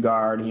N2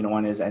 guard. He didn't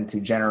run his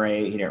N2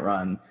 generate. He didn't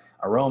run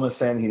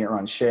Aromacin. He didn't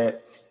run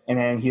shit. And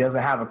then he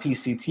doesn't have a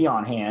PCT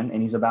on hand,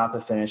 and he's about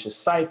to finish his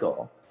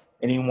cycle.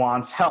 And he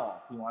wants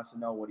help. He wants to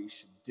know what he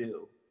should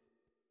do.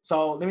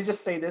 So let me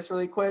just say this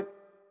really quick.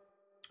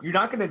 You're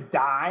not going to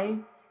die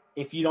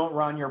if you don't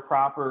run your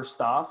proper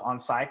stuff on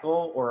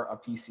cycle or a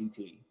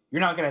PCT. You're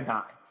not going to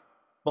die.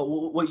 But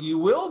what you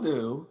will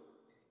do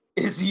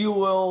is you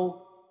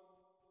will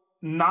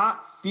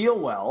not feel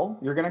well.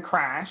 You're going to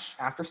crash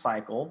after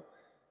cycle.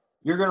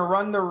 You're going to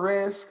run the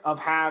risk of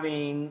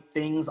having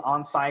things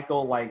on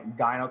cycle like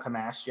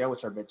gynecomastia,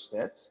 which are bitch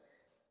tits,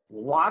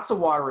 lots of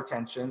water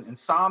retention,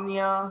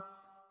 insomnia,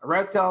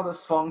 erectile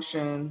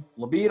dysfunction,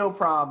 libido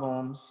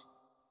problems,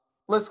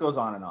 list goes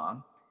on and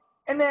on.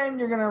 And then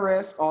you're going to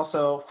risk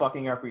also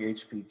fucking up your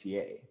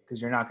HPTA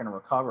because you're not going to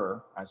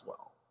recover as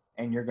well.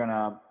 And you're going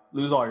to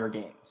lose all your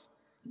gains.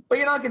 But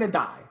you're not going to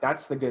die.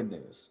 That's the good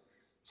news.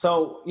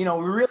 So, we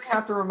really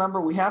have to remember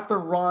we have to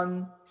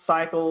run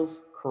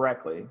cycles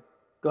correctly.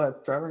 Go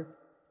ahead, Trevor.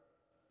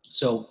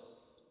 So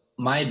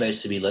my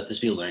advice would be, let this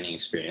be a learning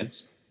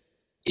experience.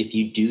 If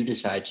you do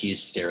decide to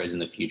use steroids in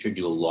the future,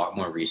 do a lot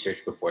more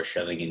research before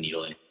shoving a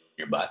needle in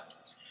your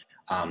butt.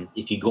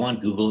 If you go on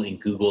Google and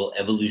Google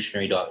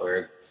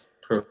evolutionary.org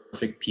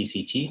perfect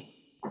PCT,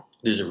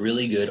 there's a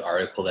really good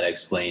article that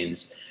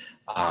explains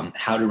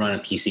how to run a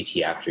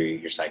PCT after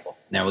your cycle.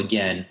 Now,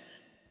 again,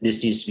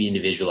 this needs to be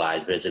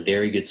individualized, but it's a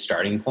very good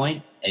starting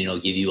point, and it'll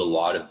give you a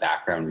lot of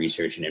background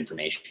research and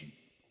information.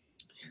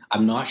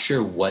 I'm not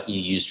sure what you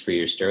used for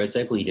your steroid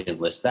cycle. You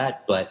didn't list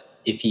that, but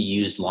if you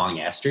used long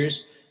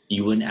esters,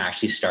 you wouldn't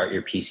actually start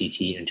your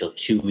PCT until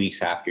 2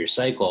 weeks after your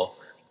cycle.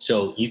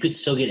 So you could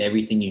still get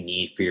everything you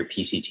need for your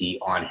PCT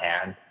on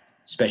hand,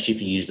 especially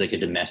if you use like a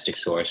domestic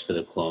source for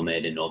the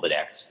Clomid and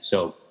Nolvadex.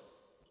 So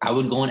I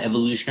would go on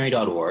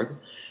evolutionary.org,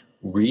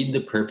 read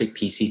the perfect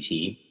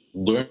PCT,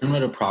 learn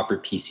what a proper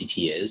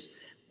PCT is,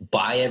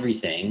 buy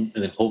everything,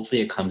 and then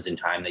hopefully it comes in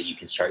time that you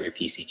can start your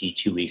PCT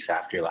 2 weeks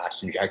after your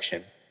last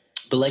injection.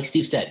 But like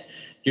Steve said,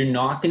 you're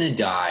not going to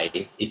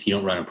die if you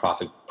don't run a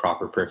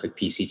proper perfect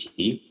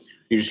PCT.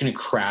 You're just going to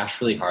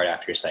crash really hard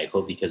after your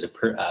cycle because a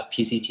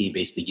PCT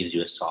basically gives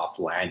you a soft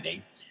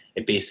landing.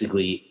 It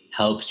basically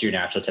helps your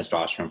natural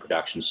testosterone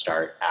production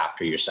start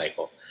after your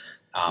cycle.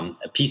 A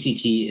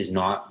PCT is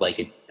not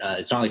like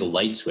it's not like a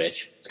light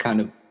switch. It's kind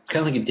of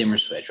like a dimmer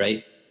switch,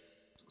 right?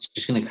 It's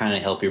just going to kind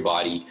of help your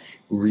body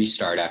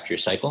restart after your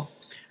cycle.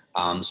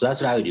 So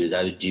that's what I would do. Is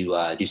I would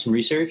do some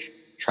research,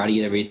 try to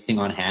get everything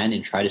on hand,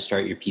 and try to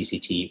start your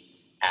PCT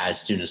as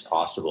soon as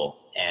possible,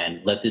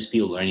 and let this be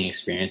a learning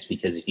experience,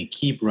 because if you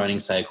keep running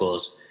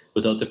cycles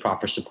without the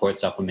proper support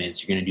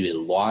supplements, you're going to do a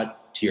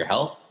lot to your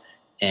health,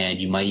 and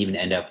you might even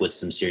end up with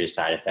some serious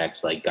side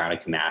effects like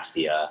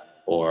gynecomastia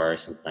or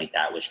something like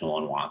that, which no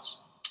one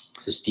wants.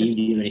 So Steve,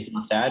 do you have anything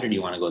to add, or do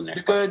you want to go to the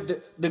next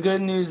question? The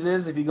good news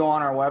is, if you go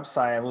on our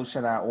website,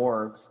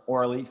 evolution.org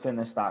or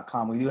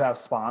elitefitness.com, we do have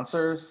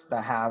sponsors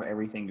that have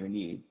everything you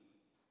need.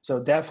 So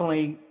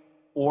definitely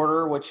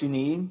order what you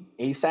need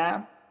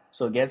ASAP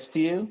so it gets to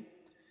you.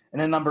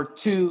 And then number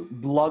 2,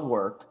 blood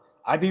work.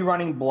 I'd be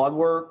running blood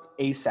work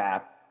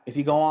ASAP. If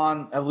you go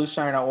on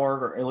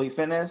evolutionary.org or Elite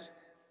Fitness,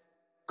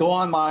 go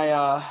on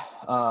my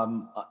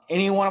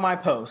any one of my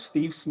posts,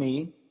 Steve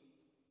Smee,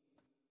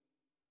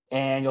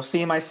 and you'll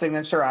see in my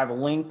signature I have a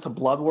link to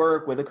blood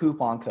work with a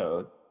coupon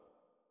code.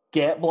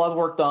 Get blood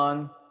work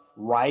done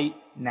right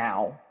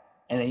now,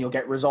 and then you'll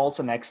get results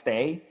the next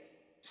day.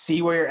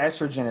 See where your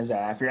estrogen is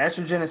at. If your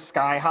estrogen is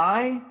sky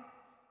high,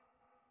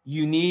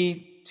 you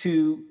need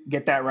to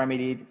get that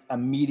remedied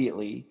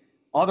immediately.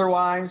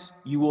 Otherwise,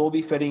 you will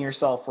be fitting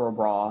yourself for a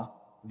bra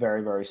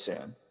very, very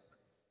soon.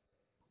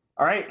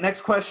 All right,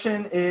 next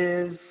question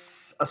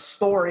is a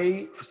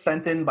story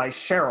sent in by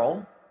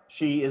Cheryl.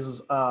 She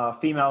is a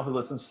female who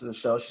listens to the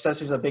show. She says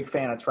she's a big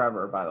fan of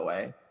Trevor, by the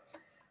way.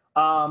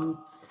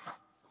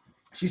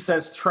 She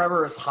says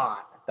Trevor is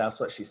hot. That's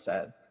what she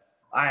said.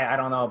 I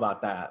don't know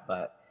about that,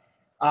 but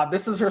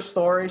this is her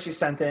story she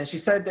sent in. She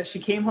said that she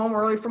came home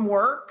early from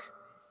work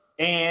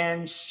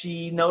and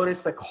she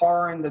noticed a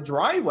car in the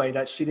driveway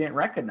that she didn't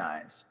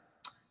recognize.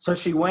 So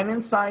she went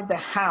inside the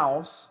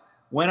house,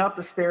 went up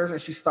the stairs,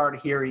 and she started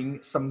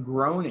hearing some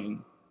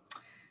groaning.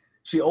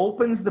 She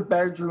opens the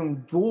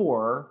bedroom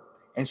door,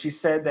 and she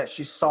said that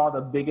she saw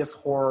the biggest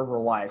horror of her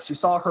life. She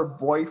saw her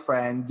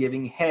boyfriend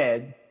giving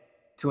head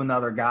to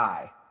another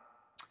guy.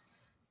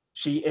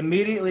 She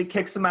immediately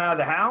kicks him out of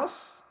the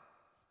house.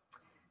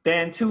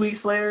 Then 2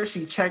 weeks later,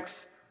 she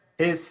checks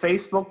his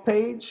Facebook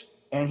page,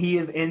 and he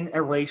is in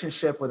a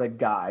relationship with a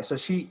guy. So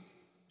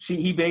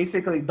he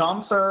basically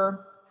dumps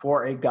her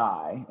for a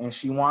guy, and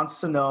she wants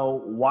to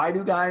know, why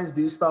do guys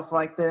do stuff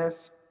like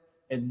this,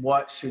 and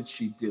what should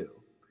she do?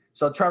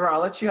 So Trevor, I'll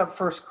let you have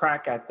first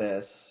crack at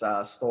this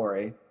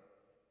story.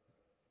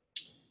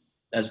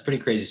 That's a pretty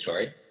crazy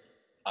story.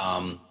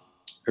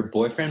 Her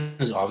boyfriend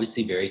was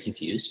obviously very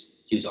confused.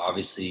 He was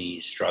obviously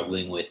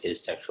struggling with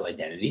his sexual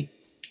identity.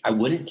 I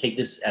wouldn't take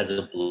this as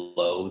a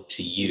blow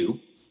to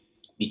you,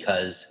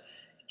 because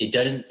it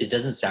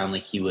doesn't sound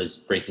like he was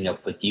breaking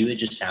up with you. It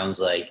just sounds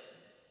like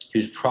he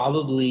was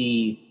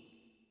probably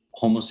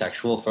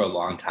homosexual for a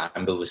long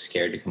time, but was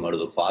scared to come out of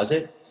the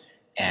closet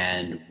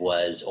and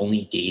was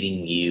only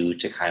dating you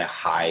to kind of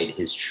hide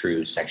his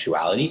true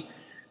sexuality.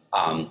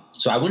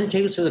 So I wouldn't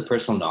take this as a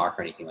personal knock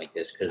or anything like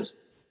this, because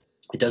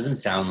it doesn't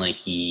sound like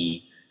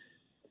he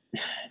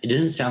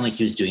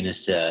was doing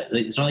this to,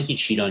 it's not like he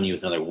cheated on you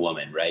with another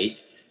woman, right?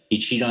 He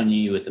cheated on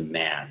you with a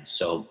man.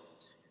 So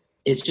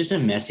it's just a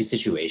messy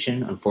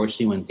situation.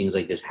 Unfortunately, when things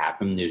like this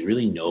happen, there's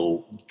really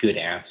no good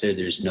answer.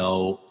 There's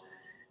no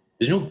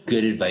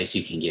good advice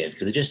you can give,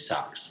 because it just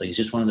sucks. Like, it's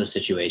just one of those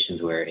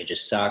situations where it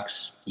just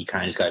sucks. You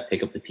kind of just got to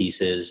pick up the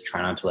pieces,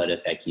 try not to let it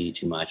affect you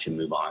too much, and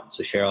move on.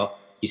 So Cheryl,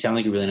 you sound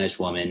like a really nice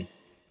woman.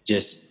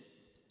 Just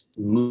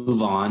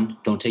move on.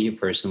 Don't take it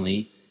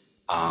personally.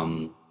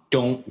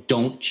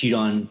 Don't cheat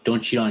on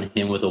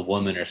him with a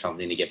woman or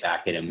something to get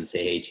back at him and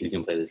say, hey, two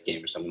can play this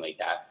game or something like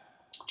that.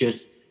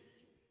 Just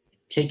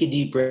take a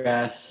deep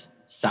breath,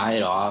 sigh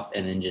it off,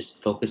 and then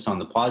just focus on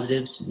the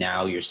positives.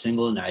 Now you're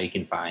single. Now you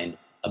can find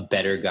a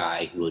better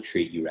guy who will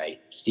treat you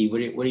right. Steve,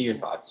 what are your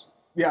thoughts?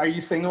 Yeah, are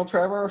you single,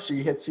 Trevor?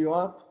 She hits you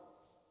up?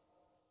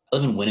 I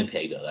live in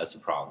Winnipeg, though. That's the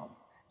problem.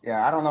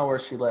 Yeah, I don't know where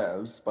she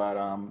lives, but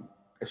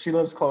if she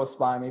lives close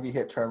by, maybe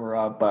hit Trevor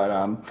up. But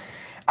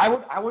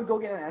I would go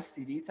get an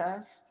STD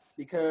test,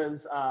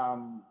 because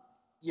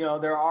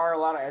there are a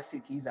lot of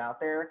STTs out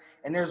there,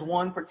 and there's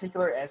one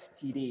particular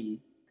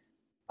STD.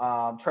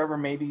 Trevor,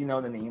 maybe you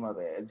know the name of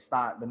it.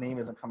 The name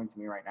isn't coming to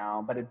me right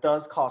now, but it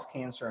does cause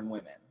cancer in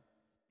women.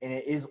 And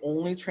it is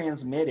only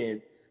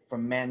transmitted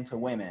from men to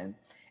women.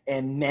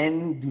 And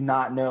men do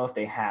not know if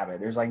they have it.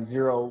 There's like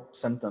 0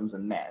 symptoms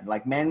in men.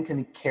 Like, men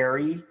can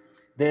carry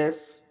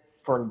this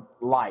for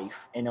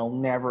life and it'll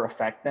never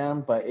affect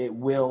them, but it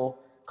will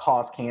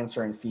cause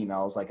cancer in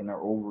females, like in their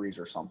ovaries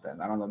or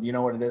something. I don't know. Do you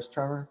know what it is,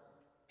 Trevor?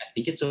 I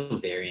think it's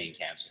ovarian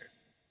cancer.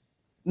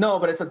 No,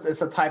 but it's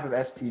a type of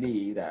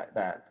STD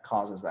that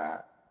causes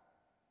that.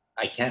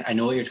 I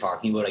know what you're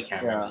talking about. I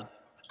can't remember.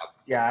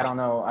 Yeah, I don't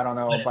know.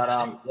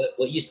 But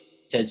what you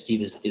said,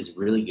 Steve, is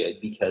really good,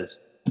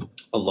 because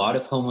a lot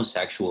of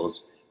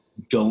homosexuals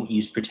don't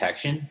use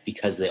protection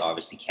because they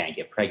obviously can't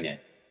get pregnant.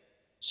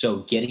 So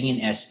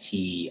getting an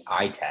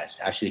STI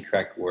test, actually the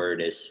correct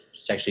word is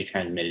sexually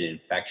transmitted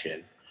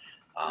infection.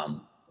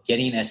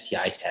 Getting an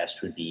STI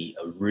test would be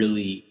a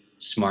really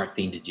smart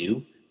thing to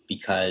do,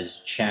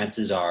 because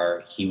chances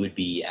are he would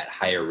be at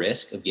higher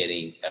risk of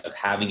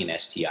having an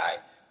STI,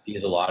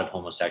 because a lot of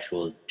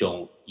homosexuals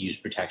don't use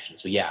protection.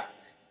 So yeah,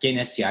 getting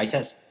an STI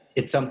test,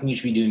 it's something you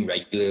should be doing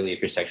regularly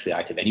if you're sexually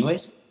active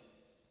anyways.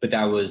 But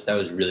that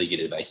was really good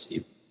advice,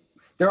 Steve.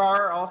 There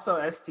are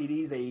also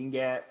STDs that you can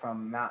get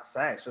from not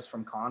sex, just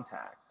from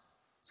contact.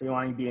 So you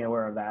want to be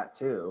aware of that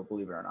too,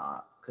 believe it or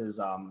not, because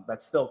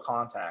that's still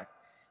contact.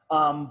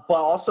 But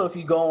also if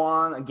you go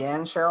on,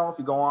 again, Cheryl, if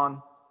you go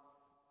on,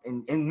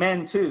 and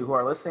men too who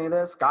are listening to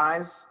this,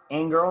 guys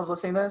and girls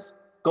listening to this,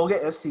 go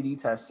get STD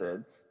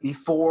tested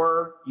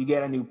before you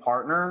get a new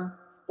partner,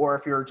 or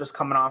if you're just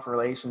coming off a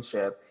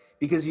relationship,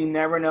 because you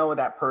never know what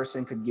that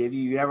person could give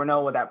you. You never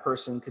know what that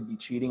person could be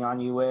cheating on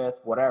you with,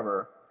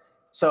 whatever.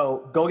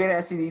 So go get an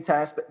STD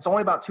test. It's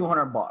only about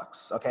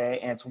 $200, okay?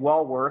 And it's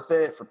well worth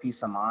it for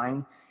peace of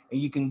mind.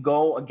 And you can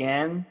go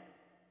again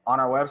on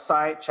our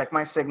website, check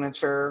my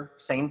signature,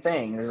 same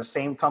thing. There's the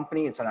same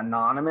company. It's an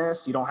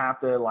anonymous. You don't have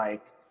to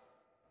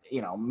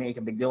make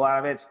a big deal out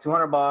of it. It's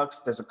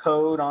 $200. There's a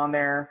code on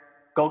there.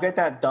 Go get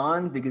that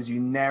done, because you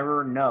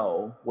never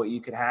know what you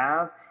could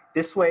have.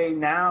 This way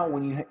now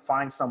when you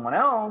find someone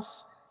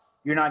else,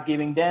 you're not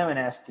giving them an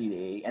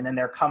STD, and then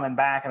they're coming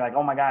back and like,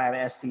 oh my God, I have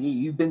an STD.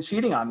 You've been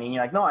cheating on me. And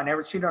you're like, no, I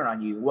never cheated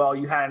on you. Well,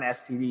 you had an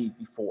STD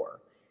before.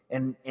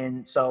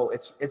 And so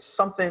it's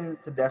something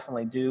to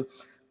definitely do.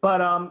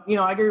 But,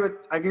 I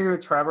agree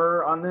with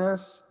Trevor on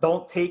this.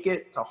 Don't take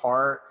it to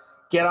heart.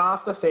 Get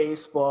off the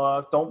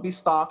Facebook. Don't be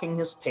stalking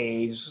his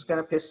page. It's just going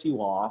to piss you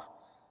off.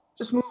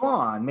 Just move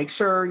on. Make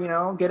sure,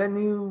 get a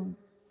new,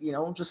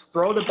 just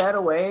throw the bed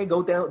away.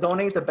 Go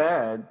donate the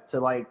bed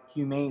to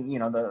humane,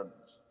 the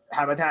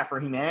Habitat for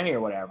Humanity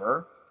or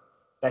whatever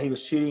that he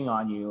was cheating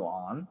on you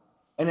on,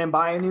 and then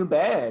buy a new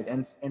bed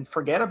and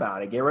forget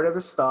about it. Get rid of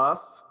his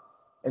stuff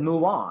and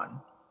move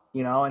on,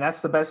 and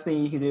that's the best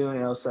thing you can do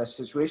in such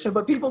situation.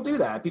 But people do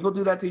that. People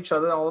do that to each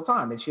other all the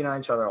time. They cheat on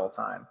each other all the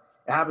time.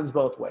 It happens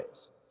both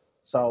ways.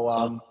 So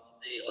I'll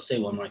say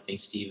one more thing,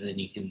 Steve, and then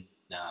you can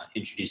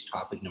introduce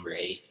topic number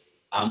 8.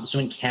 So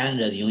in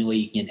Canada, the only way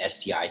you can get an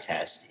STI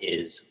test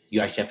is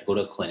you actually have to go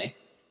to a clinic.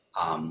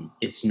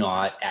 It's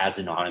not as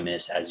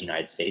anonymous as the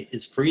United States.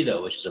 It's free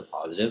though, which is a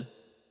positive.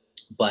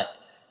 But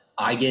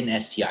I get an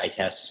STI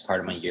test as part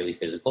of my yearly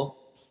physical,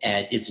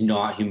 and it's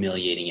not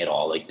humiliating at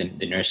all. Like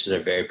the nurses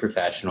are very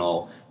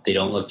professional. They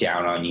don't look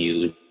down on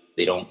you.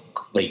 They don't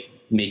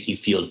make you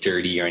feel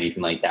dirty or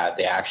anything like that.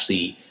 They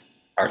actually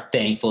are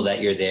thankful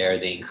that you're there.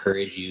 They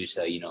encourage you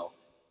to,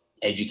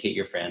 educate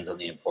your friends on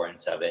the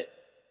importance of it.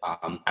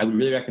 I would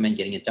really recommend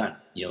getting it done.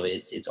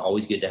 It's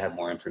always good to have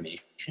more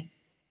information.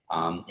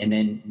 And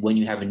then when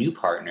you have a new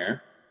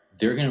partner,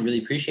 they're going to really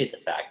appreciate the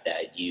fact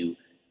that you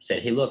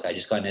said, hey, look, I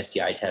just got an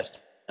STI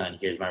test done.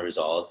 Here's my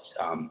results.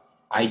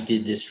 I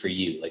did this for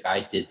you.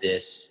 I did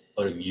this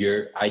out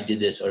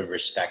of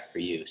respect for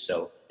you.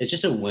 So it's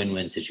just a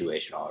win-win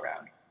situation all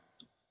around.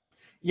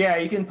 Yeah,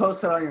 you can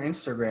post it on your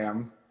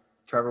Instagram,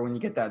 Trevor, when you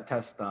get that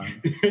test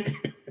done.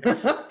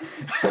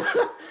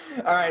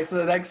 All right, so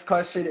the next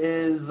question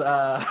is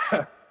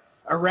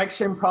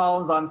erection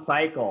problems on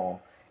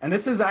cycle. And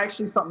this is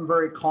actually something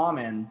very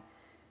common.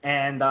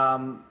 And,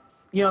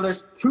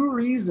 there's the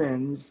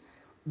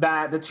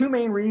two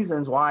main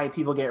reasons why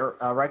people get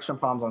erection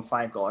problems on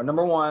cycle are,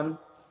 number one,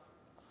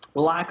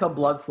 lack of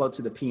blood flow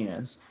to the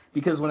penis.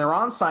 Because when they're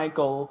on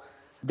cycle,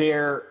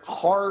 their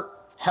heart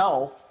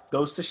health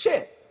goes to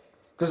shit.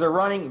 Because they're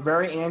running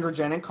very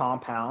androgenic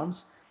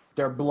compounds.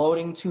 They're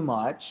bloating too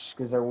much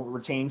because they're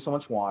retaining so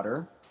much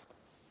water.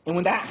 And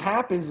when that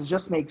happens, it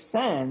just makes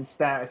sense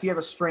that if you have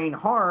a strained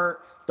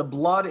heart, the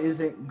blood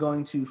isn't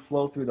going to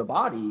flow through the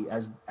body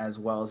as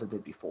well as it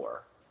did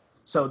before.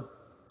 So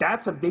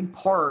that's a big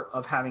part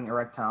of having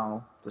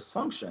erectile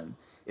dysfunction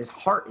is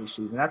heart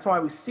issues. And that's why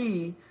we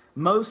see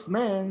most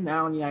men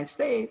now in the United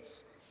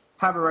States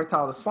have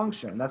erectile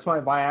dysfunction. That's why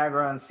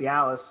Viagra and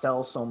Cialis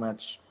sell so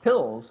much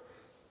pills.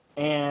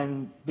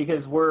 And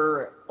because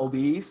we're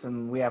obese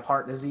and we have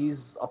heart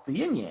disease up the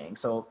yin-yang.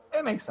 So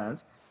it makes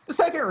sense. The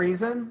second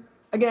reason,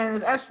 again,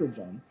 is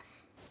estrogen.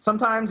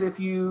 Sometimes if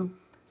you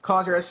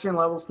cause your estrogen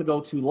levels to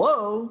go too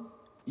low,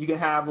 you can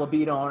have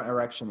libido and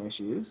erection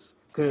issues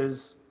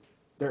because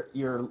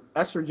your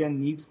estrogen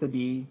needs to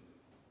be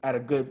at a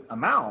good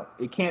amount.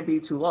 It can't be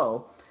too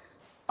low.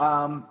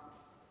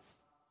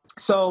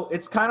 So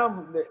it's kind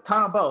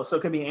of both. So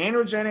it could be an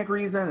androgenic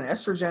reason, an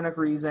estrogenic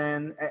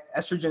reason,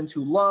 estrogen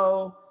too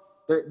low.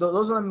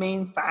 Those are the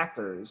main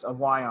factors of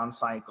why on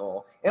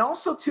cycle. And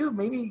also, too,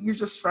 maybe you're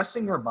just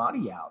stressing your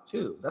body out,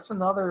 too. That's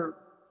another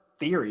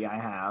theory I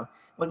have.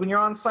 When you're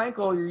on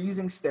cycle, you're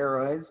using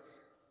steroids.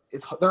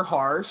 They're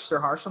harsh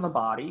on the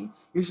body.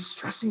 You're just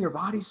stressing your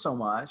body so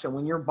much. And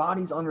when your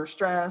body's under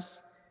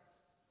stress,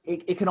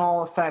 it can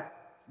all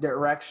affect the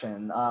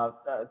erection.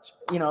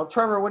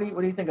 Trevor, what do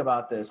you think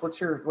about this? What's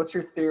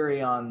your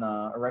theory on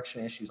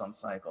erection issues on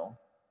cycle?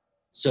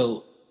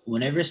 So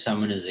whenever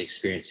someone is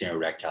experiencing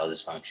erectile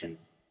dysfunction,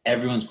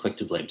 everyone's quick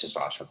to blame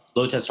testosterone.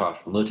 Low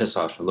testosterone, low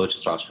testosterone, low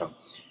testosterone.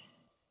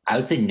 I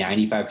would say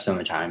 95% of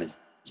the time it's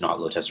not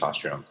low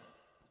testosterone.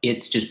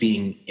 It's just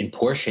being in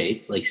poor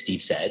shape, like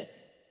Steve said.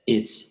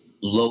 It's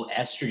low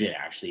estrogen,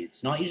 actually.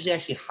 It's not usually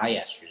actually high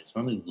estrogen. It's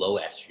normally low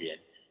estrogen.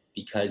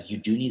 because you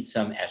do need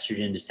some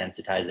estrogen to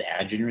sensitize the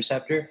androgen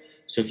receptor.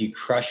 So if you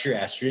crush your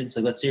estrogen,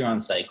 so let's say you're on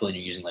cycle and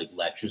you're using like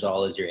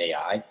letrozole as your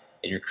AI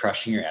and you're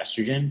crushing your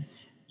estrogen,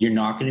 you're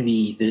not going to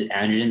be the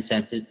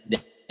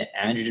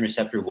androgen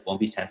receptor won't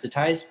be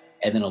sensitized.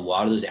 And then a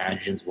lot of those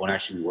androgens won't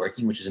actually be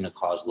working, which is going to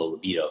cause low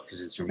libido.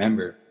 Because it's,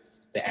 remember,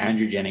 the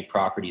androgenic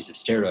properties of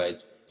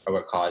steroids are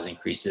what cause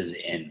increases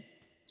in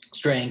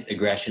strength,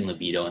 aggression,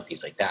 libido, and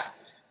things like that.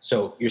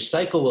 So your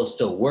cycle will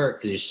still work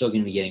because you're still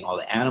going to be getting all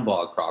the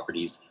anabolic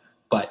properties.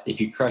 But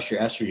if you crush your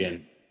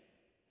estrogen,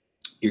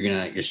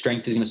 your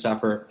strength is going to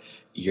suffer,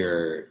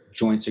 your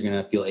joints are going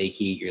to feel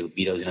achy, your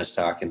libido is going to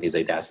suck, and things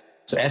like that.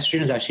 So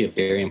estrogen is actually a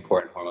very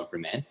important hormone for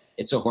men.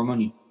 It's a hormone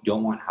you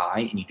don't want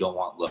high and you don't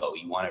want low.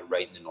 You want it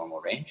right in the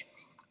normal range.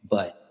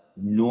 But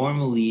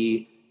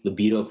normally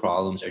libido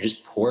problems are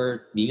just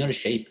poor being out of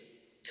shape,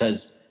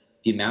 because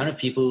the amount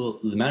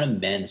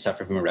of men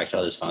suffer from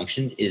erectile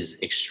dysfunction is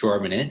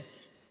exorbitant.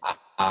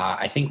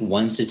 I think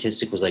one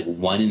statistic was like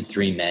 1 in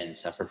 3 men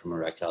suffer from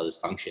erectile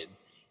dysfunction,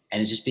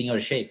 and it's just being out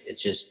of shape. It's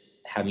just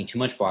having too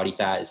much body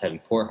fat. It's having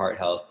poor heart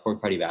health, poor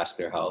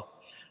cardiovascular health.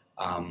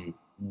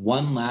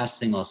 One last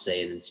thing I'll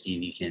say, and then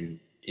Steve, you can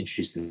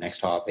introduce the next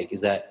topic,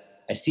 is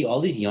that I see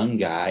all these young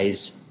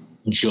guys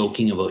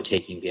joking about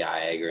taking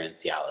Viagra and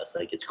Cialis,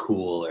 like it's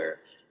cool, or,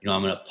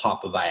 I'm going to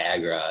pop a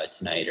Viagra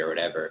tonight or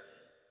whatever.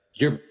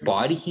 Your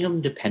body can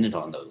become dependent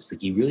on those.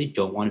 Like, you really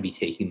don't want to be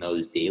taking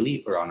those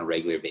daily or on a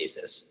regular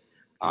basis.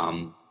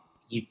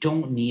 You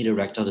don't need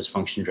erectile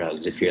dysfunction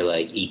drugs if you're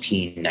like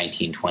 18,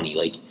 19, 20.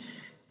 Like,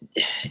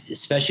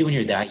 especially when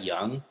you're that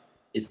young,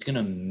 it's going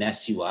to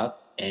mess you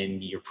up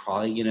and you're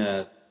probably going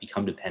to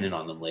become dependent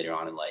on them later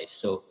on in life.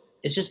 So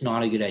it's just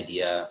not a good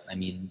idea. I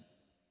mean,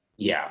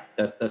 yeah,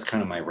 that's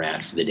kind of my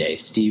rant for the day.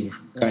 Steve,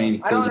 I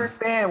don't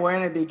understand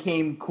when it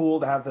became cool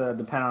to have to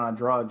depend on a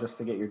drug just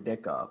to get your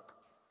dick up,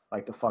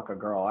 like to fuck a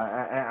girl.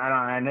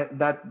 I don't.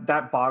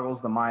 That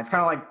boggles the mind. It's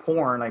kind of like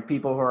porn. Like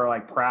people who are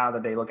like proud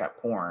that they look at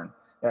porn,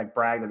 they like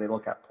brag that they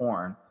look at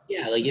porn.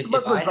 Yeah, like it's the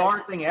most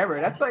bizarre thing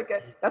ever. That's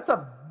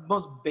a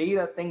most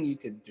beta thing you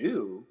could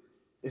do,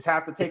 is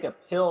have to take a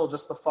pill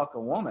just to fuck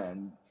a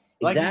woman.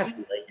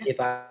 Exactly. Like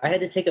if I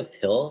had to take a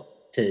pill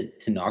to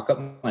knock up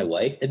my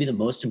wife, that'd be the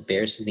most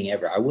embarrassing thing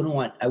ever.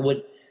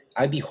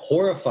 I'd be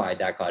horrified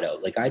that got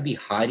out. Like, I'd be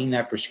hiding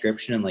that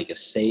prescription in like a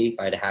safe.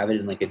 I'd have it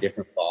in like a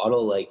different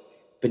bottle. Like,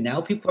 but now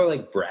people are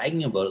like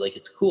bragging about it. Like,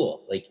 it's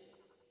cool. Like,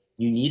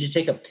 you need to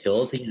take a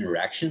pill to get an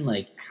erection.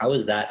 Like, how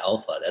is that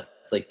alpha?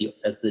 That's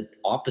the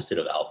opposite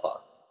of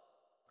alpha.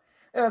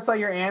 Yeah, it's like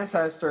your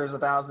ancestors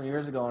 1,000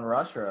 years ago in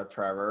Russia,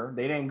 Trevor.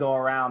 They didn't go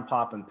around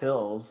popping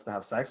pills to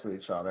have sex with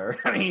each other.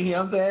 I mean, you know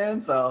what I'm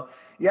saying? So,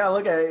 yeah,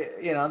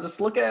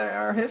 just look at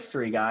our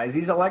history, guys.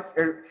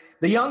 The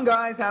young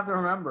guys have to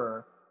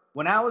remember,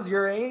 when I was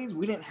your age,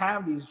 we didn't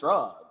have these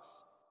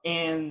drugs.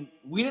 And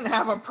we didn't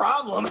have a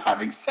problem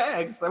having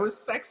sex. There was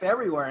sex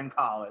everywhere in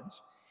college.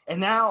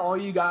 And now all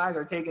you guys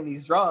are taking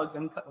these drugs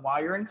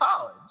while you're in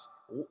college.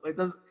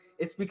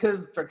 It's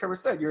because, like Trevor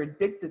said, you're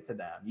addicted to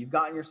them. You've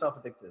gotten yourself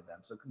addicted to them.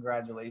 So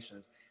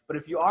congratulations. But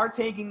if you are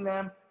taking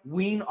them,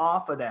 wean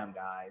off of them,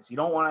 guys. You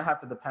don't want to have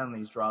to depend on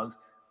these drugs.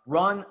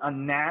 Run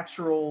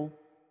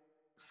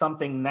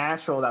something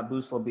natural that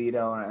boosts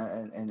libido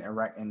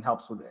and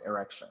helps with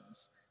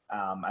erections.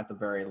 At the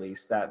very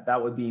least,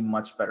 that would be a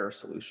much better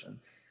solution.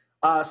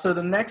 So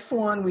the next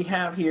one we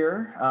have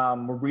here,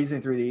 we're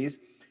breezing through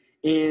these,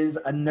 is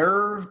a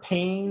nerve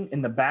pain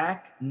in the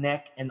back,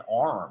 neck, and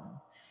arm.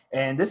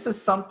 And this is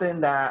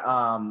something that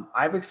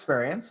I've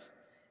experienced,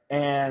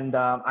 and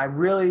I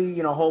really,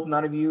 hope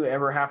none of you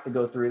ever have to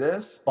go through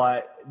this,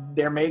 but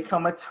there may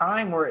come a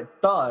time where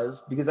it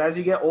does, because as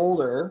you get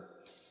older,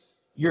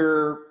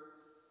 your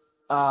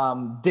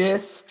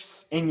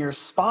discs in your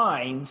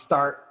spine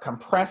start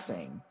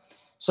compressing.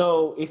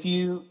 So if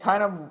you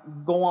kind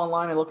of go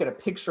online and look at a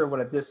picture of what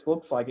a disc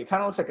looks like, it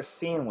kind of looks like a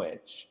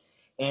sandwich,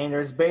 and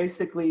there's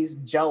basically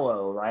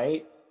Jell-O,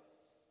 right?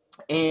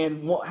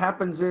 And what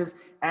happens is,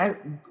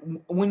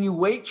 when you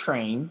weight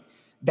train,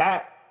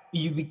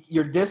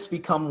 your discs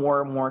become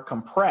more and more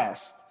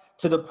compressed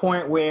to the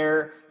point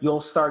where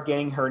you'll start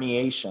getting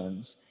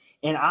herniations.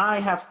 And I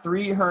have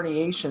 3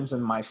 herniations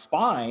in my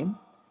spine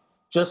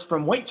just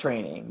from weight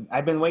training.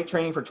 I've been weight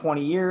training for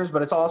 20 years,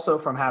 but it's also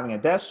from having a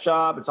desk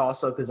job. It's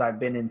also because I've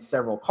been in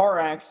several car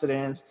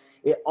accidents.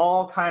 It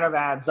all kind of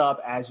adds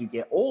up as you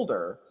get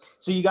older.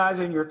 So you guys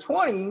in your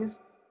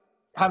 20s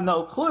have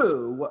no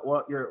clue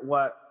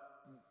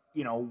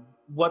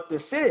what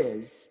this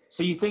is.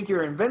 So you think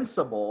you're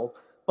invincible,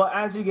 but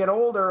as you get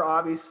older,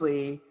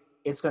 obviously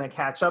it's going to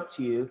catch up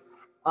to you.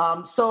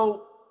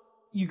 So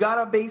you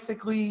got to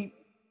basically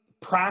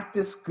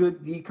practice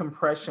good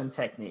decompression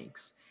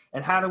techniques.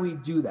 And how do we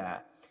do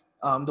that?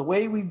 The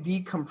way we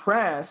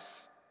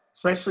decompress,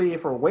 especially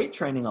if we're weight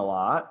training a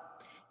lot,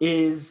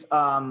 is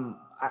I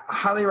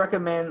highly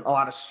recommend a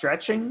lot of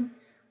stretching.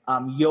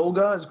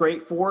 Yoga is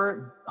great for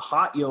it,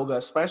 hot yoga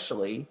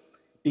especially,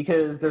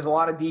 because there's a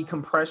lot of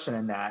decompression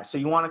in that. So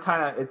you want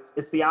to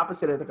it's the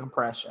opposite of the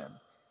compression.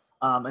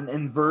 An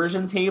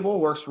inversion table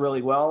works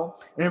really well.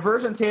 An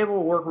inversion table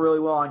will work really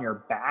well on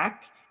your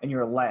back and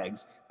your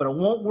legs, but it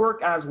won't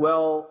work as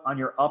well on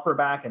your upper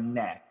back and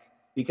neck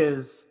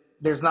because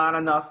there's not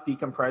enough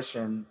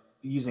decompression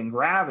using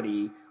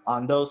gravity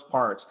on those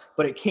parts.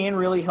 But it can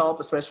really help,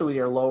 especially with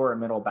your lower and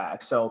middle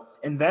back. So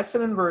invest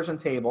in an inversion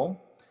table.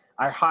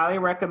 I highly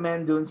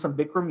recommend doing some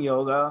Bikram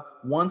yoga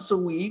once a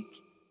week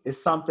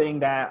is something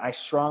that I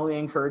strongly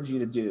encourage you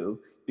to do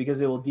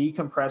because it will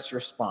decompress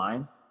your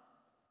spine.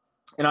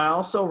 And I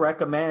also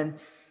recommend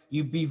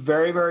you be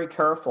very, very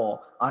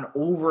careful on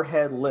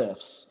overhead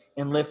lifts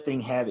and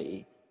lifting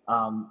heavy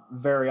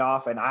very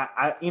often.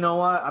 You know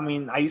what? I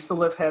mean, I used to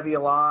lift heavy a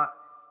lot.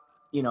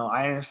 You know,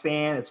 I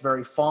understand it's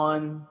very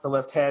fun to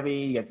lift heavy.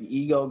 You get the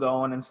ego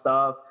going and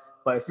stuff.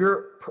 But if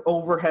you're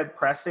overhead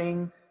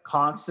pressing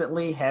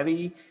constantly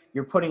heavy,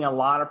 you're putting a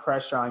lot of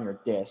pressure on your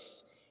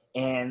discs.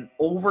 And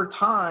over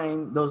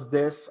time, those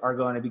discs are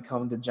going to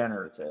become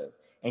degenerative.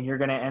 And you're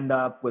going to end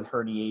up with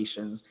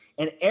herniations.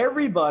 And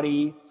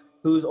everybody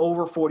who's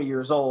over 40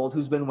 years old,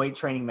 who's been weight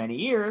training many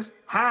years,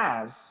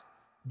 has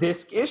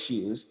disc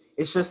issues.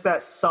 It's just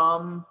that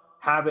some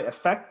have it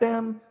affect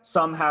them,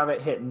 some have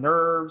it hit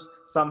nerves,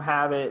 some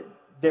have it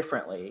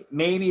differently.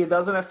 Maybe it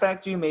doesn't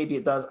affect you, maybe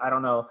it does, I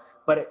don't know.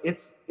 But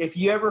it's, if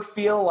you ever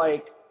feel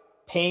like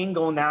pain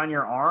going down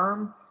your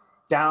arm,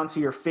 down to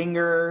your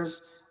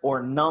fingers,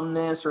 or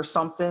numbness or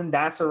something,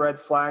 that's a red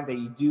flag that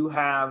you do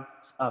have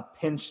a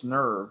pinched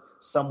nerve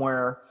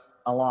somewhere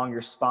along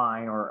your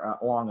spine or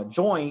along a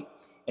joint,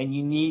 and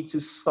you need to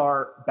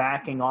start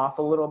backing off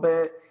a little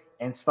bit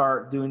and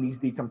start doing these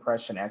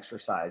decompression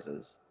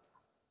exercises.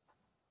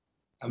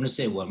 I'm going to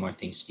say one more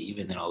thing, Steve,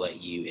 and then I'll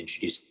let you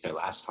introduce our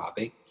last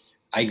topic.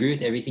 I agree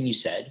with everything you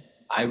said.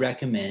 I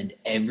recommend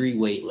every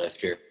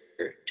weightlifter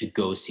to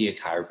go see a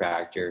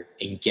chiropractor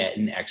and get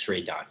an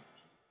x-ray done.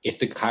 If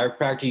the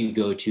chiropractor you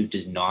go to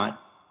does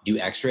not do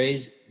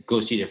x-rays, go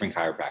see a different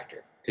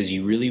chiropractor because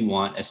you really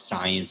want a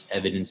science,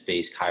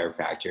 evidence-based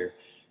chiropractor.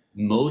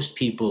 Most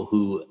people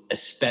who,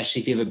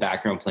 especially if you have a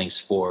background playing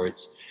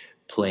sports,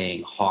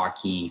 playing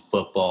hockey,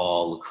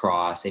 football,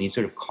 lacrosse, any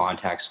sort of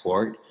contact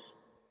sport,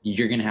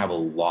 you're going to have a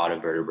lot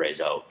of vertebrae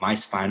out. My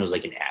spine was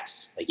like an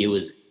S. Like it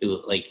was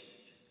like,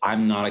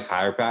 I'm not a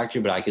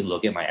chiropractor, but I could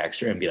look at my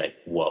x-ray and be like,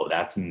 whoa,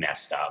 that's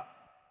messed up.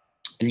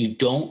 And you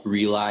don't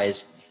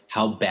realize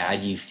how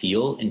bad you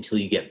feel until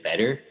you get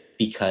better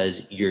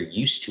because you're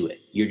used to it.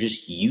 You're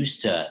just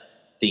used to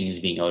things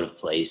being out of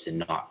place and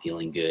not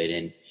feeling good.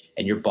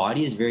 And your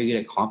body is very good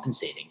at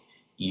compensating.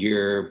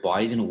 Your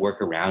body's going to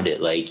work around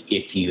it. Like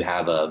if you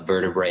have a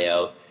vertebrae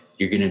out,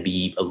 you're going to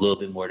be a little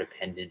bit more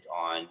dependent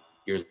on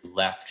your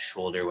left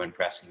shoulder when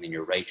pressing than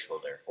your right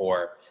shoulder.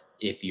 Or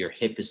if your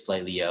hip is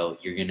slightly out,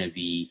 you're going to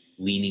be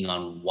leaning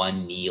on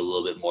one knee a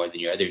little bit more than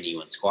your other knee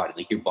when squatting.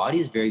 Like your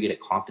body is very good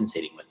at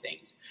compensating with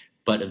things.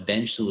 But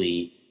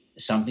eventually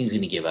something's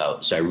going to give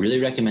out. So I really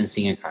recommend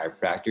seeing a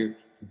chiropractor.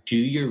 Do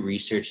your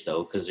research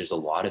though, because there's a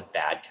lot of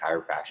bad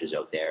chiropractors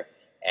out there.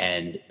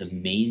 And the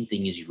main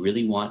thing is you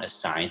really want a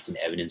science and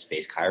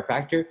evidence-based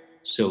chiropractor.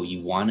 So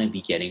you want to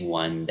be getting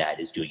one that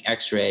is doing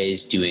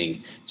x-rays,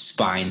 doing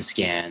spine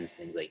scans,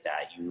 things like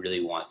that. You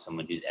really want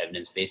someone who's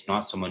evidence-based,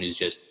 not someone who's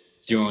just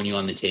throwing you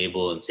on the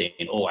table and saying,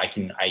 oh,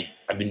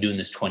 I've been doing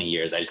this 20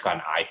 years. I just got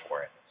an eye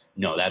for it.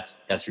 No,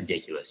 that's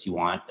ridiculous. You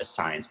want a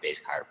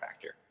science-based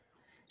chiropractor.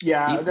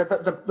 Yeah,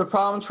 the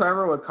problem,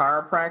 Trevor, with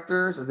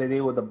chiropractors is they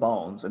deal with the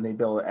bones and they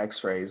deal with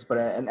x-rays. But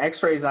an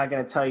x-ray is not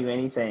going to tell you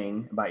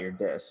anything about your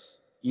discs.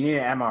 You need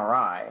an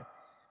MRI.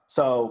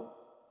 So,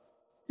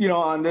 you know,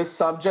 on this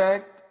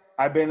subject,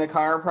 I've been to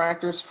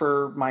chiropractors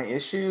for my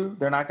issue.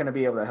 They're not going to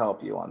be able to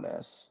help you on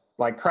this.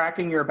 Like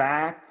cracking your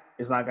back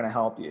is not going to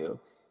help you.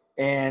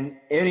 And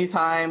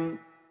anytime,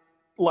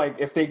 like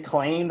if they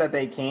claim that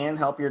they can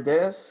help your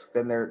disc,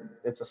 then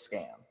it's a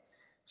scam.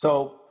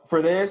 So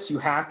for this, you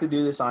have to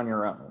do this on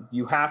your own.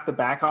 You have to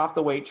back off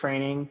the weight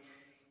training.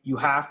 You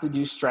have to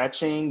do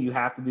stretching. You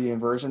have to do the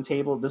inversion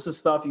table. This is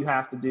stuff you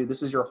have to do.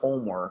 This is your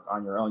homework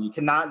on your own. You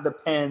cannot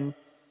depend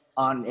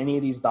on any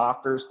of these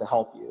doctors to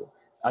help you.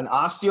 An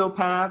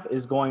osteopath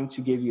is going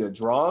to give you a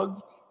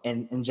drug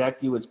and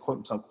inject you with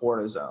some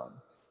cortisone.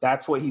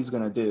 That's what he's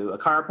going to do. A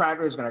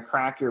chiropractor is going to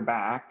crack your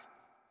back.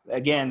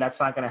 Again, that's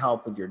not going to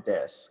help with your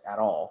disc at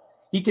all.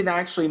 He can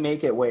actually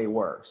make it way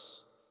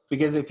worse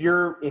because if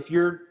your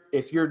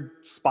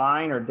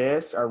spine or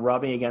disc are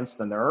rubbing against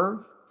the nerve,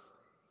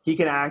 he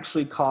can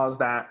actually cause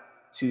the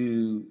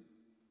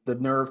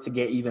nerve to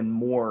get even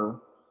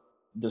more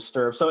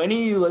disturbed. So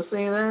any of you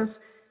listening to this,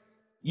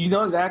 you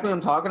know exactly what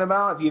I'm talking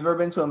about. If you've ever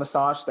been to a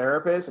massage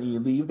therapist and you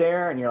leave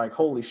there and you're like,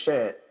 holy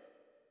shit,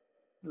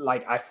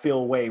 like I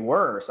feel way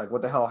worse. Like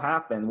what the hell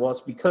happened? Well,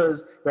 it's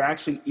because they're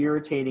actually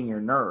irritating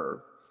your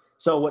nerve.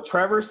 So what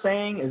Trevor's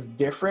saying is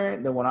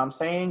different than what I'm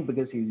saying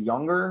because he's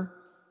younger.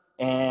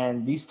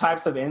 And these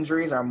types of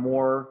injuries are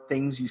more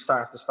things you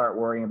have to start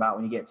worrying about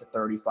when you get to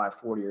 35,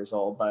 40 years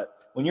old. But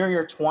when you're in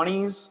your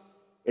 20s,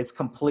 it's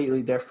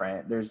completely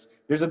different. There's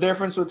a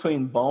difference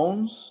between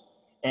bones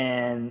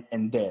and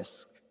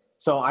disc.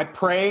 So I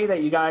pray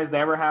that you guys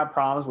never have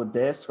problems with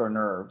disc or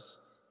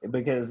nerves,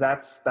 because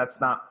that's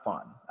not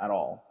fun at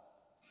all.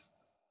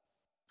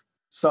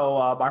 So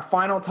our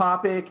final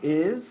topic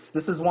is,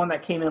 this is one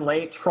that came in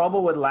late: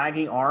 trouble with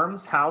lagging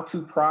arms, how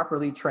to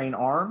properly train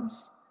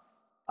arms.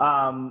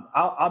 I'm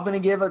going to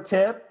give a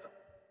tip,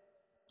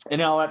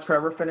 and I'll let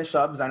Trevor finish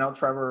up, because I know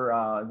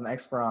Trevor is an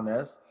expert on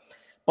this.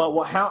 But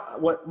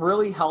what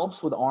really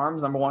helps with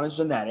arms, number one, is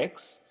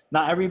genetics.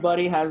 Not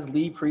everybody has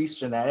Lee Priest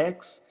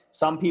genetics.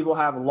 Some people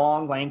have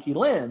long, lanky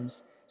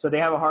limbs, so they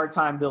have a hard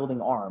time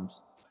building arms.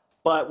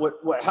 But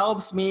what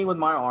helps me with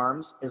my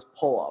arms is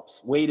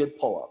pull-ups, weighted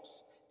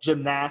pull-ups,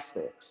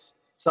 gymnastics,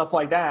 stuff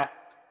like that.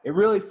 It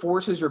really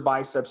forces your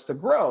biceps to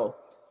grow.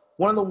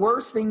 One of the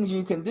worst things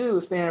you can do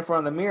is stand in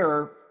front of the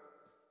mirror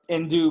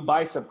and do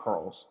bicep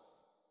curls.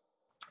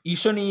 You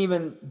shouldn't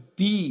even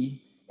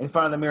be in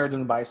front of the mirror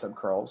doing bicep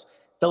curls.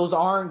 Those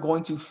aren't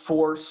going to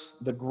force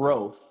the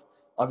growth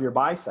of your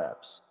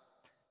biceps.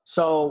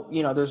 So,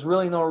 there's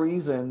really no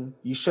reason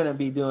you shouldn't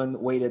be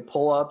doing weighted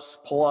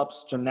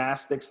pull-ups,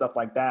 gymnastics, stuff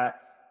like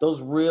that. Those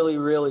really,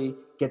 really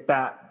get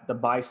the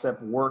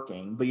bicep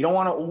working, but you don't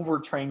want to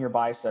overtrain your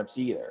biceps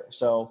either.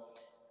 So,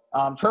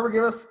 Trevor,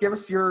 give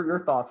us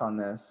your thoughts on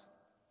this.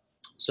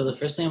 So the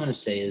first thing I'm going to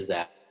say is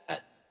that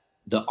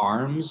the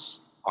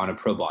arms on a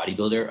pro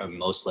bodybuilder are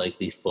most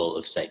likely full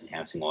of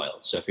site-enhancing oil.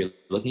 So if you're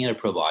looking at a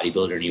pro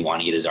bodybuilder and you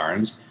want to get his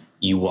arms,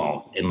 you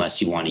won't,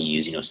 unless you want to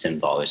use,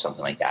 synthol or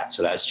something like that.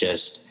 So that's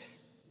just,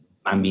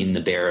 I'm being the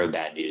bearer of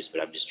bad news,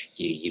 but I'm just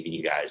giving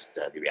you guys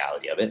the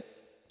reality of it.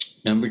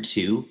 Number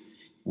two,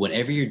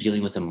 whenever you're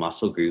dealing with a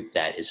muscle group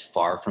that is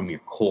far from your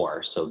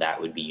core, so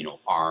that would be,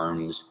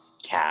 arms,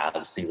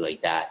 calves, things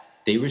like that,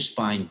 they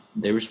respond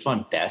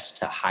best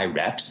to high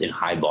reps and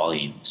high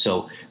volume.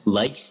 So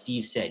like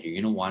Steve said, you're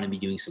going to want to be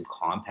doing some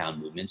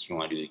compound movements. You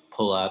want to do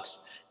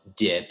pull-ups,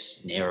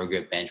 dips, narrow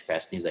grip bench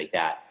press, things like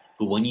that.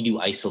 But when you do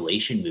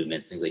isolation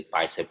movements, things like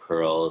bicep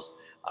curls,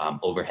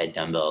 overhead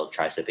dumbbell,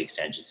 tricep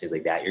extensions, things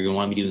like that, you're going to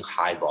want to be doing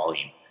high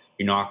volume.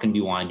 You're not going to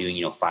be wanting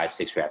doing,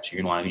 5-6 reps.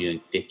 You're going to want to be doing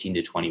 15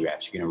 to 20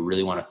 reps. You're going to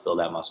really want to fill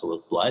that muscle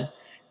with blood,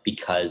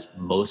 because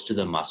most of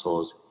the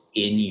muscles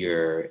in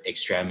your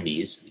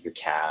extremities, your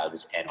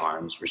calves and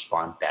arms,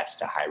 respond best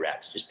to high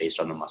reps, just based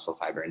on the muscle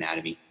fiber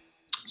anatomy.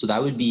 So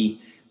that would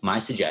be my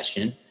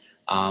suggestion.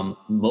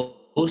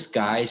 Most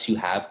guys who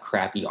have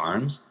crappy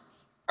arms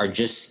are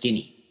just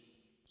skinny.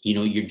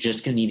 You're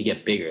just going to need to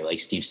get bigger. Like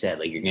Steve said,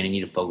 you're going to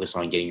need to focus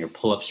on getting your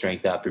pull-up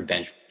strength up, your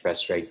bench press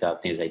strength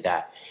up, things like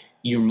that.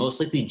 You're most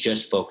likely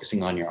just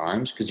focusing on your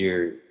arms because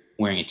you're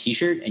wearing a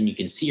t-shirt and you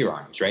can see your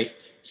arms, right?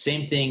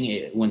 Same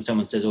thing when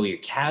someone says, oh, your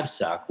calves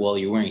suck. Well,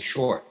 you're wearing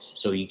shorts,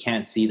 so you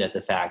can't see that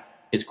the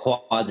fact his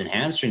quads and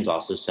hamstrings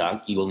also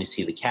suck. You only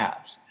see the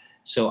calves.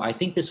 So I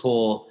think this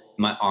whole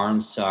my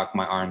arms suck,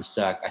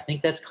 I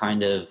think that's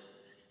kind of,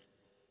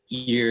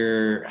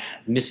 you're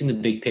missing the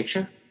big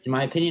picture, in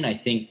my opinion. I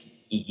think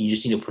you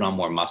just need to put on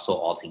more muscle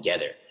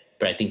altogether.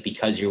 But I think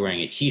because you're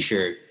wearing a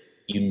t-shirt,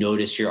 you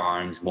notice your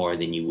arms more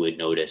than you would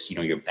notice,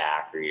 your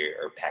back or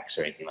your pecs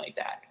or anything like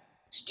that.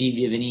 Steve,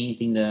 do you have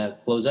anything to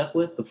close up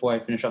with before I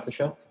finish off the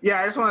show? Yeah,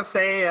 I just want to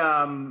say,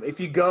 if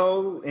you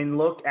go and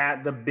look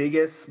at the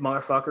biggest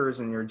motherfuckers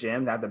in your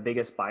gym that have the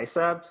biggest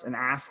biceps and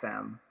ask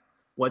them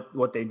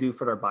what they do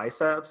for their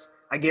biceps,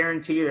 I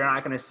guarantee you they're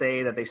not going to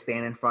say that they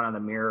stand in front of the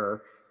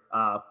mirror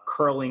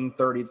curling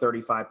 30,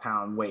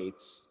 35-pound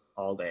weights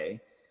all day.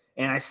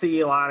 And I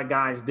see a lot of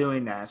guys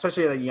doing that,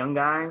 especially the young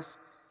guys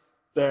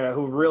who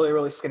have really,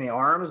 really skinny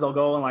arms. They'll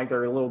go in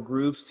their little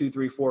groups, 2,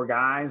 3, 4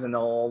 guys, and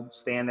they'll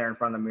stand there in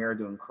front of the mirror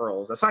doing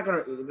curls. That's not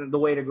the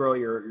way to grow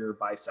your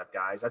bicep,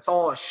 guys. That's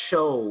all a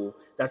show.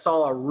 That's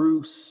all a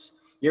ruse.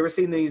 You ever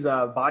seen these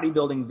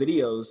bodybuilding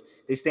videos?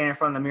 They stand in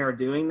front of the mirror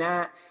doing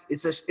that.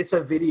 It's a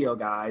video,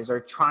 guys.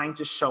 They're trying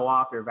to show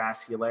off their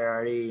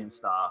vascularity and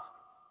stuff.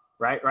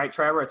 Right,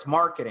 Trevor? It's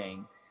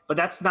marketing. But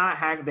that's not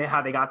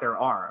how they got their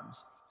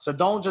arms. So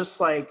don't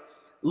just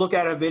look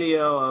at a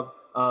video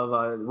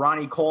of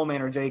Ronnie Coleman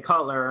or Jay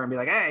Cutler and be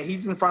like, hey,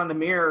 he's in front of the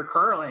mirror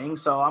curling,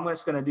 so I'm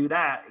just going to do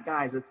that.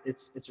 Guys,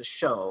 it's a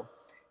show.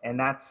 And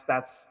that's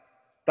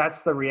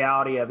the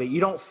reality of it. You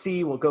don't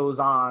see what goes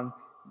on,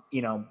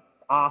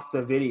 off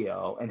the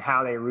video and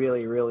how they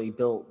really, really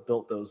built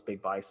those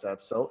big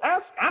biceps. So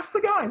ask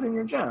the guys in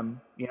your gym,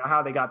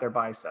 how they got their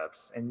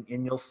biceps, and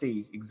you'll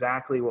see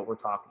exactly what we're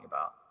talking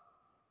about.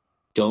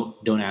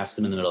 Don't ask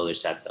them in the middle of their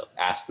set, though.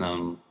 Ask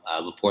them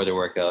before their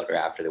workout or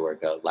after the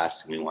workout.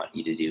 Last thing we want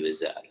you to do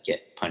is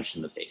get punched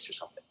in the face or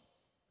something.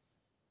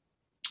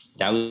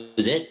 That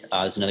was it.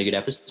 It's another good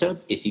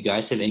episode. If you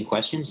guys have any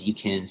questions, you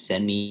can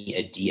send me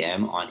a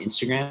DM on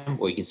Instagram,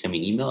 or you can send me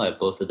an email. I have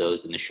both of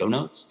those in the show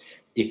notes.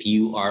 If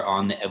you are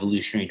on the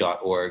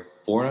evolutionary.org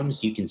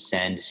forums, you can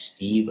send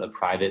Steve a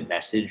private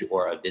message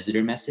or a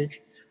visitor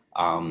message.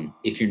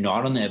 If you're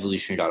not on the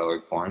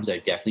evolutionary.org forums,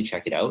 I'd definitely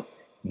check it out.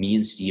 Me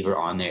and Steve are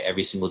on there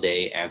every single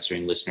day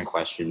answering listener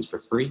questions for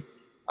free.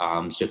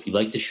 So if you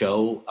like the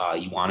show,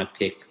 you want to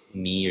pick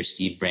me or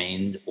Steve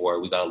Brain,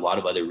 or we got a lot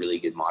of other really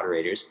good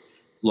moderators,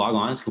 log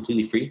on. It's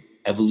completely free.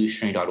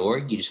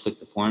 evolutionary.org. You just click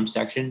the forum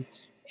section,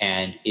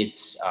 and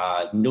it's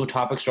no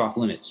topics are off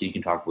limits. So you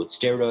can talk about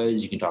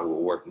steroids, you can talk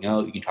about working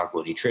out, you can talk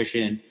about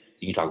nutrition,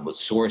 you can talk about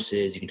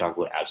sources, you can talk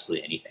about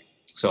absolutely anything.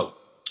 So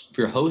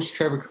for your host,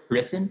 Trevor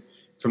Critton,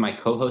 for my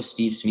co-host,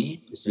 Steve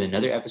Smee, this has been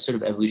another episode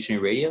of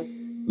Evolutionary Radio.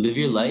 Live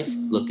your life,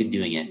 look good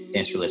doing it.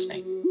 Thanks for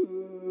listening.